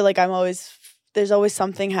 Like I feel like there's always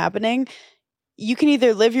something happening. You can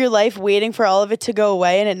either live your life waiting for all of it to go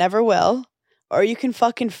away, and it never will, or you can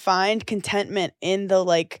fucking find contentment in the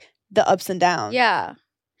ups and downs. Yeah.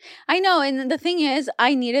 I know. And the thing is,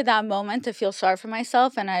 I needed that moment to feel sorry for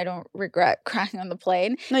myself, and I don't regret crying on the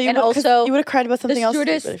plane. No, you and would, also, you would have cried about something else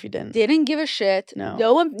stewardess stupid if you didn't. Didn't give a shit. No.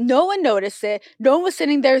 No one noticed it. No one was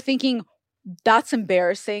sitting there thinking, that's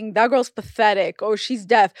embarrassing. That girl's pathetic. Or she's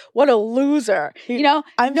deaf. What a loser. You know,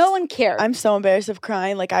 no one cared. I'm so embarrassed of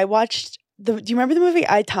crying. Like I watched do you remember the movie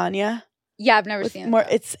I, Tonya? Yeah, I've never seen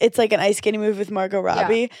it. It's like an ice skating movie with Margot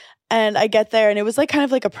Robbie. Yeah. And I get there and it was like kind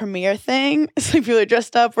of like a premiere thing. It's like people are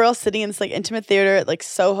dressed up. We're all sitting in this like intimate theater at like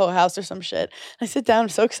Soho House or some shit. And I sit down, I'm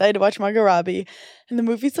so excited to watch Margot Robbie. And the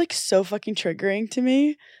movie's like so fucking triggering to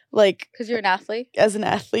me. Like, because you're an athlete? As an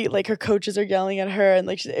athlete, like her coaches are yelling at her and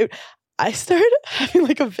like I start having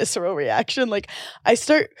like a visceral reaction. Like I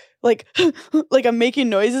start like like I'm making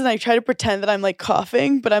noises and I try to pretend that I'm like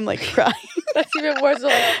coughing, but I'm like crying. That's even worse. And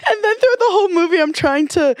then through the whole movie, I'm trying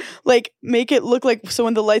to like make it look like so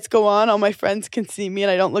when the lights go on, all my friends can see me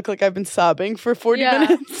and I don't look like I've been sobbing for 40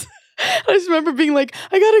 minutes. I just remember being like,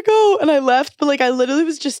 I gotta go. And I left, but like I literally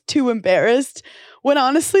was just too embarrassed. When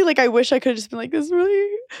honestly, like I wish I could have just been like, this is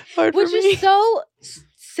really hard for me. Which is so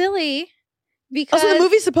silly. Because also, the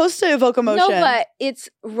movie's supposed to evoke emotion. No, but it's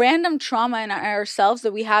random trauma in ourselves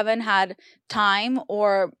that we haven't had time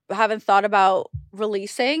or haven't thought about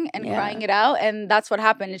releasing and crying it out. And that's what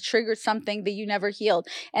happened. It triggered something that you never healed.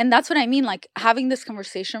 And that's what I mean. Like having this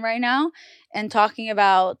conversation right now and talking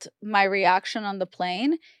about my reaction on the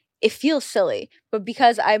plane, it feels silly. But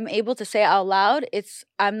because I'm able to say it out loud,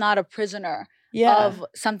 I'm not a prisoner. Of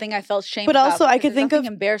something I felt shame about. But also I could think of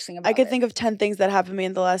embarrassing about I could think of 10 things that happened to me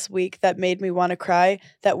in the last week that made me want to cry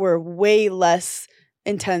that were way less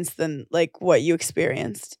intense than like what you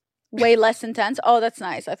experienced. Way less intense? Oh, that's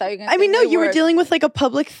nice. I thought you were gonna I mean, no, you were dealing with like a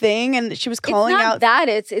public thing and she was calling out. It's not that.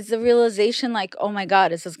 It's the realization like, oh my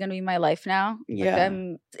God, is this gonna be my life now? Yeah.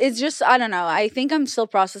 Like it's just, I don't know. I think I'm still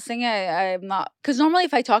processing it. I'm not, because normally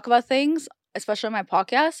if I talk about things, especially on my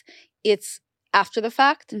podcast, it's after the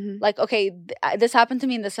fact, like, okay, this happened to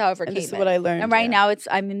me and this however came this is what I learned. And right now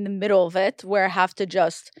I'm in the middle of it where I have to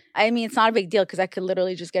just, I mean, it's not a big deal because I could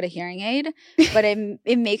literally just get a hearing aid, but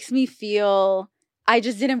it makes me feel, I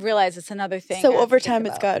just didn't realize it's another thing. So over time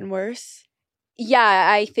it's gotten worse? Yeah,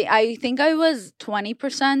 I think I was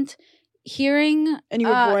 20% hearing. And you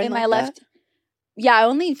were born in like my left. Yeah, I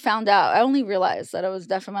only realized that I was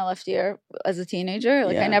deaf in my left ear as a teenager.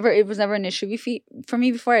 Like it was never an issue for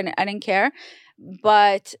me before, and I didn't care.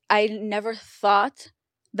 But I never thought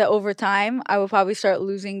that over time I would probably start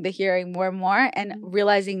losing the hearing more and more, and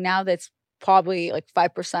realizing now that it's probably like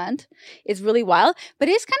 5%. It's really wild. But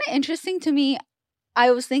it's kind of interesting to me.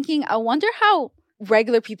 I was thinking, I wonder how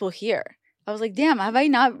regular people hear. I was like, damn, have I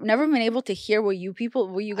never been able to hear what you guys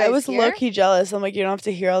hear? I was low-key jealous. I'm like, you don't have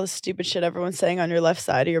to hear all the stupid shit everyone's saying on your left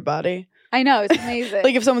side of your body. I know, it's amazing.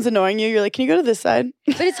 Like if someone's annoying you, you're like, can you go to this side?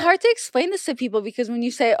 But it's hard to explain this to people because when you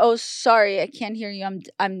say, oh, sorry, I can't hear you,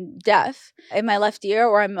 I'm deaf in my left ear,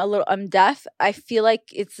 or I'm deaf, I feel like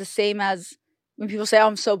it's the same as when people say, oh,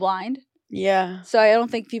 I'm so blind. Yeah. So I don't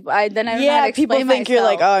think people, I don't know how to explain people think myself. You're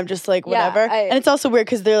like, oh, I'm just like, whatever. And it's also weird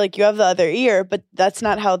because they're like, you have the other ear, but that's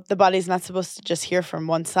not how the body's not supposed to just hear from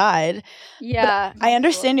one side. Yeah. But I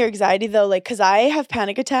understand your anxiety though, like, because I have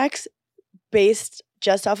panic attacks based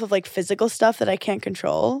just off of like physical stuff that I can't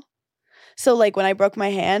control. So like when I broke my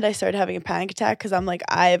hand, I started having a panic attack because I'm like,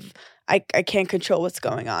 I can't control what's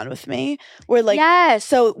going on with me. Where like, yes.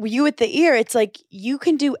 So you with the ear, it's like you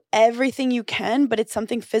can do everything you can, but it's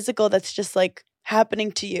something physical that's just like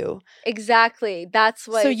happening to you. Exactly. That's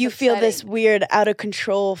what. So you feel this weird out of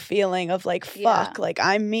control feeling of like, fuck, like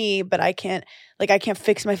I'm me, but I can't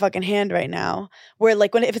fix my fucking hand right now. Where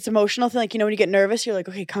like if it's emotional thing, like, you know, when you get nervous, you're like,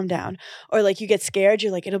 okay, calm down. Or like you get scared,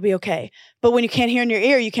 you're like, it'll be okay. But when you can't hear in your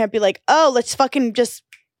ear, you can't be like, oh, let's fucking just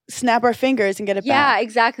snap our fingers and get it back. Yeah,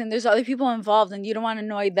 exactly. And there's other people involved and you don't want to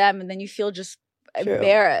annoy them and then you feel just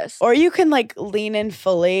embarrassed. Or you can like lean in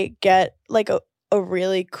fully, get like a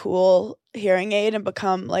really cool hearing aid and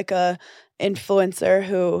become like a influencer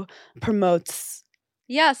who promotes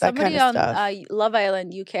somebody kind of on Love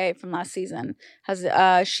Island UK from last season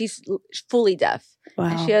has she's fully deaf. Wow.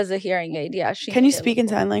 And she has a hearing aid. Yeah, can you speak in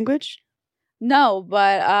sign language? No,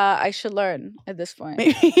 but I should learn at this point.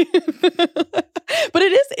 Maybe. But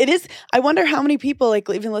it is. I wonder how many people, like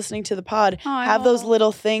even listening to the pod, have those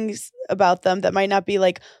little things about them that might not be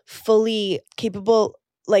like fully capable.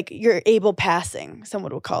 Like you're able passing,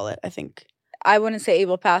 someone would call it, I think. I wouldn't say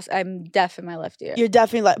able pass. I'm deaf in my left ear. You're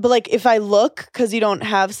definitely but like if I look, because you don't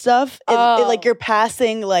have stuff, it, like you're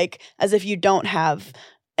passing like as if you don't have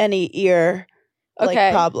any ear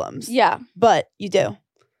like problems. Yeah. But you do.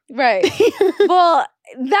 Right. Well,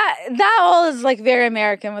 that all is like very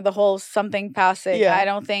American with the whole something passing. Yeah.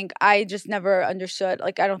 I just never understood.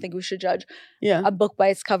 Like I don't think we should judge a book by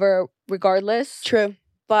its cover regardless. True.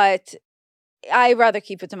 But I rather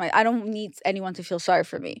keep it to I don't need anyone to feel sorry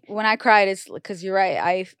for me. When I cried, it's because you're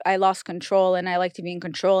right. I lost control and I like to be in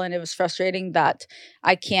control. And it was frustrating that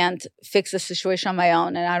I can't fix the situation on my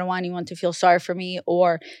own. And I don't want anyone to feel sorry for me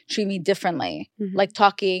or treat me differently. Mm-hmm. Like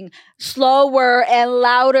talking slower and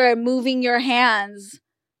louder and moving your hands.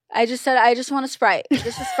 I just said, I just want a Sprite.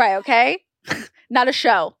 Just a Sprite, okay? Not a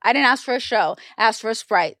show. I didn't ask for a show. I asked for a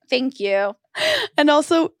Sprite. Thank you. And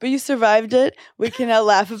also, you survived it. We can now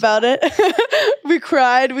laugh about it. We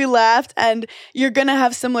cried, we laughed, and you're going to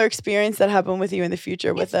have similar experience that happened with you in the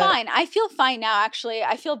future with it. It's fine. I feel fine now, actually.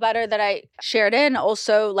 I feel better that I shared it. And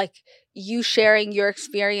also, like, you sharing your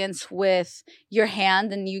experience with your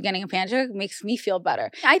hand and you getting a panic attack makes me feel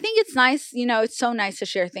better. I think it's nice, you know, it's so nice to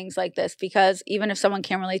share things like this because even if someone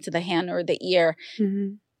can't relate to the hand or the ear,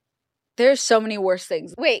 there's so many worse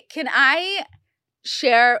things. Wait, can I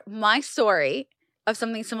share my story of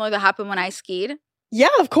something similar that happened when I skied? Yeah,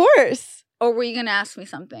 of course. Or were you going to ask me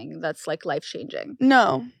something that's like life-changing?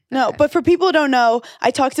 No. Okay. But for people who don't know, I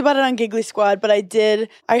talked about it on Giggly Squad, but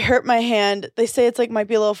I hurt my hand. They say it's like might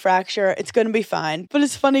be a little fracture. It's going to be fine. But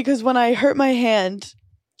it's funny because when I hurt my hand,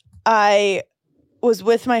 I was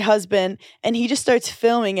with my husband and he just starts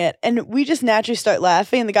filming it and we just naturally start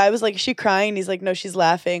laughing. And the guy was like, is she crying? And he's like, no, she's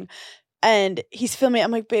laughing. And he's filming it.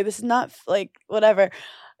 I'm like, babe, this is not like whatever.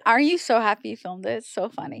 Are you so happy you filmed it? It's so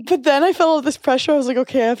funny. But then I felt all this pressure. I was like,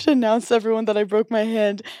 okay, I have to announce to everyone that I broke my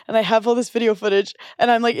hand and I have all this video footage and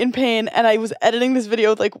I'm like in pain and I was editing this video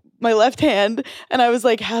with like my left hand and I was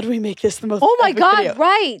like, how do we make this the most Oh my epic God, video?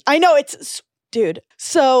 right. I know, dude.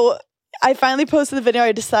 So I finally posted the video.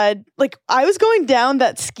 I decided, like, I was going down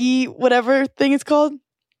that ski, whatever thing it's called.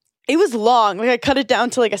 It was long. Like I cut it down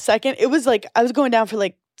to like a second. It was like, I was going down for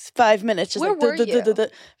like 5 minutes. Just Where like, were you?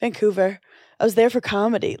 Vancouver. I was there for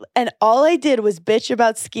comedy. And all I did was bitch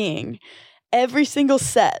about skiing every single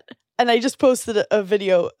set. And I just posted a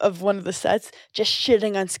video of one of the sets just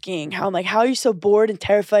shitting on skiing. How I'm like, how are you so bored and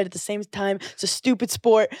terrified at the same time? It's a stupid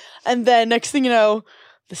sport. And then next thing you know,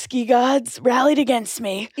 the ski gods rallied against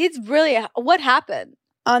me. It's brilliant. What happened?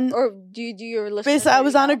 Or do your listeners? basically, I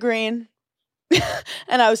was on a green.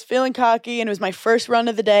 And I was feeling cocky and it was my first run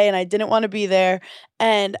of the day and I didn't want to be there.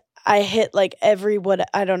 And I hit like I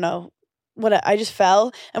just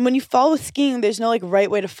fell. And when you fall with skiing, there's no like right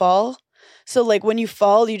way to fall. So like when you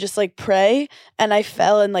fall, you just like pray. And I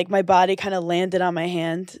fell and like my body kind of landed on my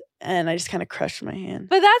hand and I just kind of crushed my hand.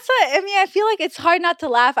 But that's what, I mean, I feel like it's hard not to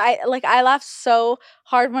laugh. I laughed so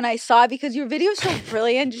hard when I saw it because your video is so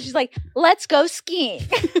brilliant. She's like, let's go skiing.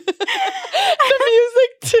 The music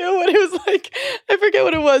too, when it was like, I forget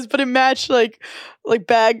what it was, but it matched like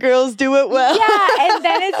Bad Girls Do It Well. Yeah, and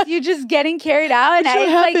then it's you just getting carried out.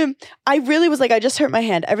 And I really was like, I just hurt my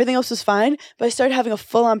hand. Everything else was fine, but I started having a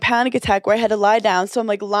full-on panic attack where I had to lie down. So I'm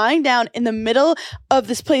like lying down in the middle of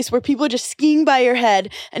this place where people are just skiing by your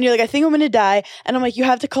head, and you're like, I think I'm gonna die. And I'm like, you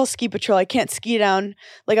have to call ski patrol. I can't ski down.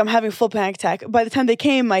 Like I'm having a full panic attack. By the time they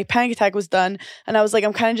came, my panic attack was done, and I was like,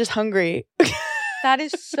 I'm kind of just hungry. That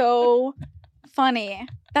is so funny.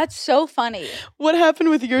 That's so funny. What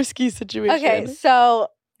happened with your ski situation? Okay, so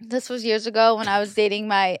this was years ago when I was dating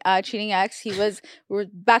my cheating ex. We were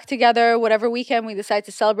back together, whatever weekend. We decided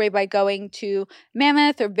to celebrate by going to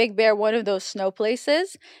Mammoth or Big Bear, one of those snow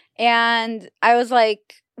places. And I was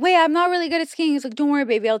like, wait, I'm not really good at skiing. He's like, don't worry,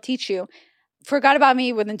 baby, I'll teach you. Forgot about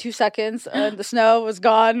me within 2 seconds. The snow was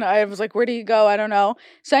gone. I was like, where do you go? I don't know.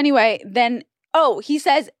 So anyway, then, he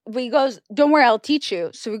says, he goes, don't worry, I'll teach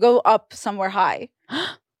you. So we go up somewhere high.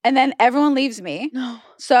 And then everyone leaves me. No.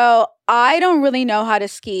 So I don't really know how to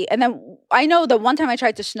ski. And then I know the one time I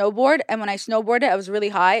tried to snowboard, and when I snowboarded, I was really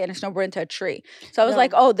high and I snowboarded into a tree. So I was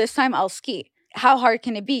like, this time I'll ski. How hard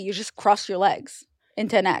can it be? You just cross your legs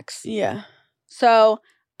into an X. Yeah. So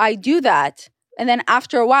I do that. And then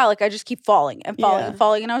after a while, like I just keep falling and falling and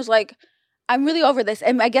falling. And I was like, I'm really over this.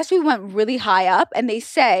 And I guess we went really high up, and they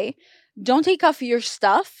say, don't take off your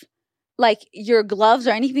stuff, like your gloves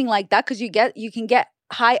or anything like that, because you can get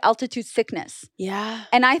high altitude sickness. Yeah.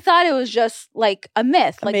 And I thought it was just like a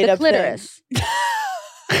myth, like the clitoris.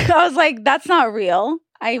 I was like, that's not real.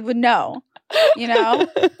 I would know, you know?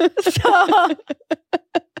 So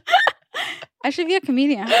I should be a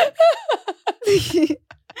comedian.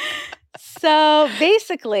 So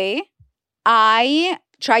basically, I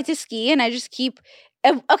tried to ski and I just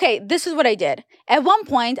okay, this is what I did. At one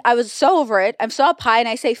point, I was so over it. I'm so up high and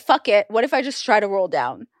I say, fuck it. What if I just try to roll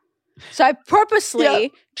down? So I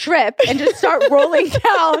purposely trip and just start rolling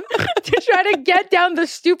down to try to get down the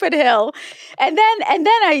stupid hill. And then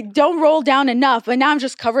I don't roll down enough, but now I'm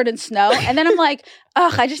just covered in snow. And then I'm like,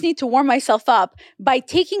 I just need to warm myself up by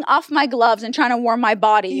taking off my gloves and trying to warm my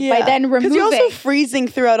body by then removing. Because you're also freezing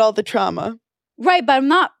throughout all the trauma. Right, but I'm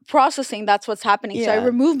not processing that's what's happening. Yeah. So I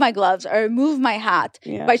remove my gloves, I remove my hat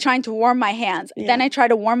by trying to warm my hands. Then I try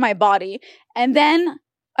to warm my body. And then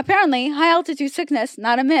apparently high altitude sickness,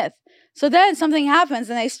 not a myth. So then something happens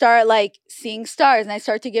and I start like seeing stars and I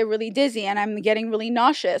start to get really dizzy and I'm getting really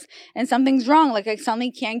nauseous and something's wrong. Like I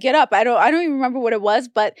suddenly can't get up. I don't even remember what it was,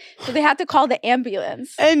 but so they had to call the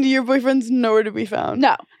ambulance. And your boyfriend's nowhere to be found.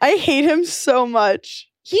 No. I hate him so much.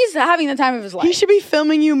 He's having the time of his life. He should be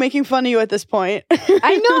filming you, making fun of you at this point.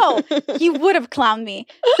 I know. He would have clowned me.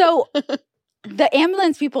 So the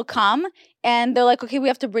ambulance people come and they're like, okay, we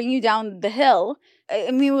have to bring you down the hill.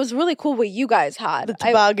 I mean, it was really cool what you guys had. The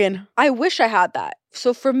toboggan. I wish I had that.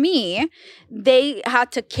 So for me, they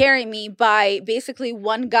had to carry me by basically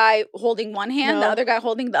one guy holding one hand, the other guy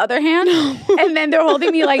holding the other hand. And then they're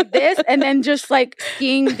holding me like this and then just like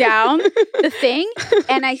skiing down the thing.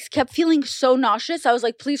 And I kept feeling so nauseous. I was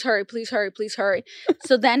like, please hurry, please hurry, please hurry.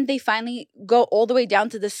 So then they finally go all the way down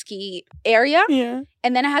to the ski area. Yeah.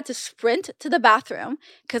 And then I had to sprint to the bathroom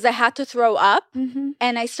because I had to throw up. Mm-hmm.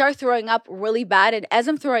 And I start throwing up really bad. And as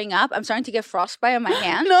I'm throwing up, I'm starting to get frostbite on my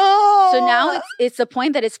hand. No. So now it's the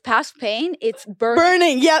point that it's past pain. It's burning.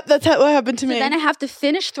 Burning. Yep, that's what happened to me. So then I have to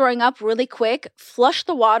finish throwing up really quick, flush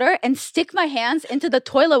the water, and stick my hands into the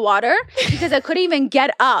toilet water because I couldn't even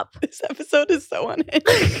get up. This episode is so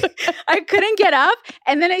unhinged. I couldn't get up.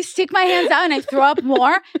 And then I stick my hands out and I throw up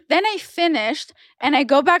more. Then I finished and I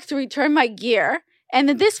go back to return my gear. And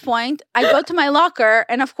at this point, I go to my locker,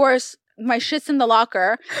 and of course, my shit's in the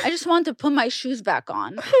locker. I just want to put my shoes back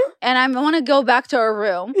on. And I want to go back to our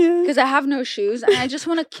room because I have no shoes, and I just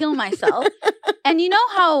want to kill myself. And you know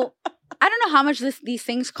how, I don't know how much these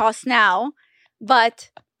things cost now, but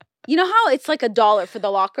you know how it's like $1 for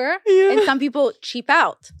the locker? Yeah. And some people cheap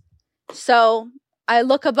out. So I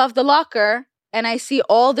look above the locker, and I see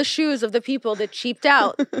all the shoes of the people that cheaped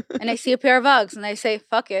out. And I see a pair of Uggs, and I say,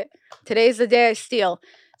 fuck it. Today's the day I steal.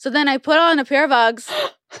 So then I put on a pair of Uggs,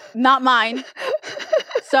 not mine.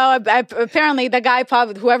 So I apparently the guy,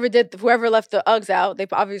 whoever left the Uggs out, they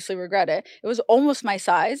obviously regret it. It was almost my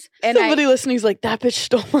size. And somebody listening is like, that bitch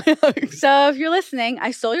stole my Uggs. So if you're listening,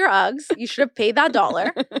 I stole your Uggs. You should have paid that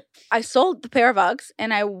 $1. I sold the pair of Uggs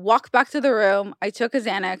and I walked back to the room. I took a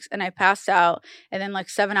Xanax and I passed out. And then like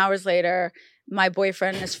 7 hours later, my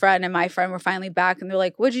boyfriend and his friend and my friend were finally back and they're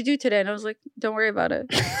like, what'd you do today? And I was like, don't worry about it.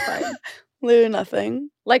 It's fine. Literally nothing.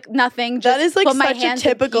 Like nothing. Just that is like put my such a hands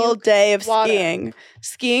typical day of water. skiing.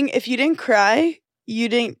 Skiing, if you didn't cry, you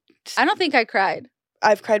didn't. I don't think I cried.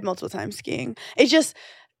 I've cried multiple times skiing.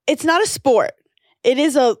 It's not a sport. It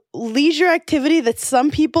is a leisure activity that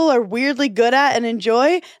some people are weirdly good at and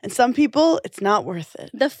enjoy, and some people, it's not worth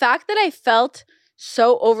it. The fact that I felt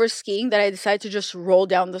so over skiing that I decided to just roll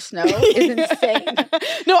down the snow is insane.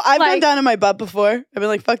 No, I've gone down on my butt before. I've been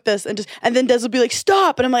like, fuck this. And then Des will be like,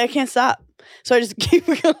 stop. And I'm like, I can't stop. So I just keep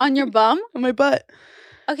going. On your bum? On my butt.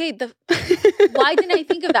 Okay, why didn't I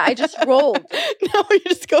think of that? I just rolled. No, you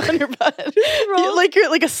just go on your butt. You're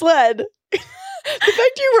like a sled. The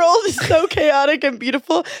fact you rolled is so chaotic and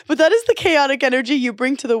beautiful, but that is the chaotic energy you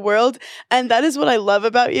bring to the world, and that is what I love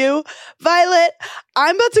about you. Violet,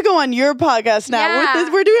 I'm about to go on your podcast now.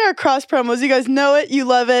 Yeah. We're doing our cross promos. You guys know it. You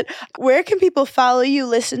love it. Where can people follow you,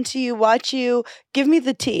 listen to you, watch you? Give me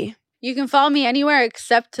the tea. You can follow me anywhere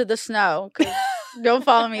except to the snow. Don't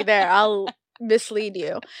follow me there. I'll mislead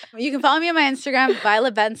you. You can follow me on my Instagram,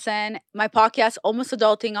 Violet Benson. My podcast, Almost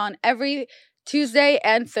Adulting, on every Tuesday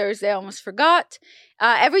and Thursday. I almost forgot.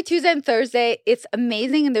 Every Tuesday and Thursday. It's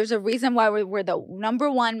amazing. And there's a reason why we're the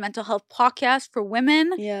 #1 mental health podcast for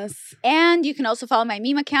women. Yes. And you can also follow my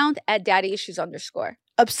meme account at daddyissues_.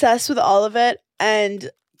 Obsessed with all of it. And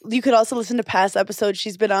you could also listen to past episodes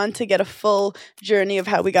she's been on to get a full journey of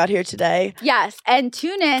how we got here today. Yes. And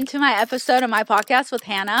tune in to my episode of my podcast with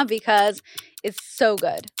Hannah because it's so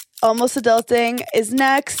good. Almost Adulting is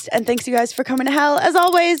next. And thanks you guys for coming to hell. As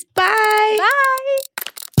always, bye. Bye.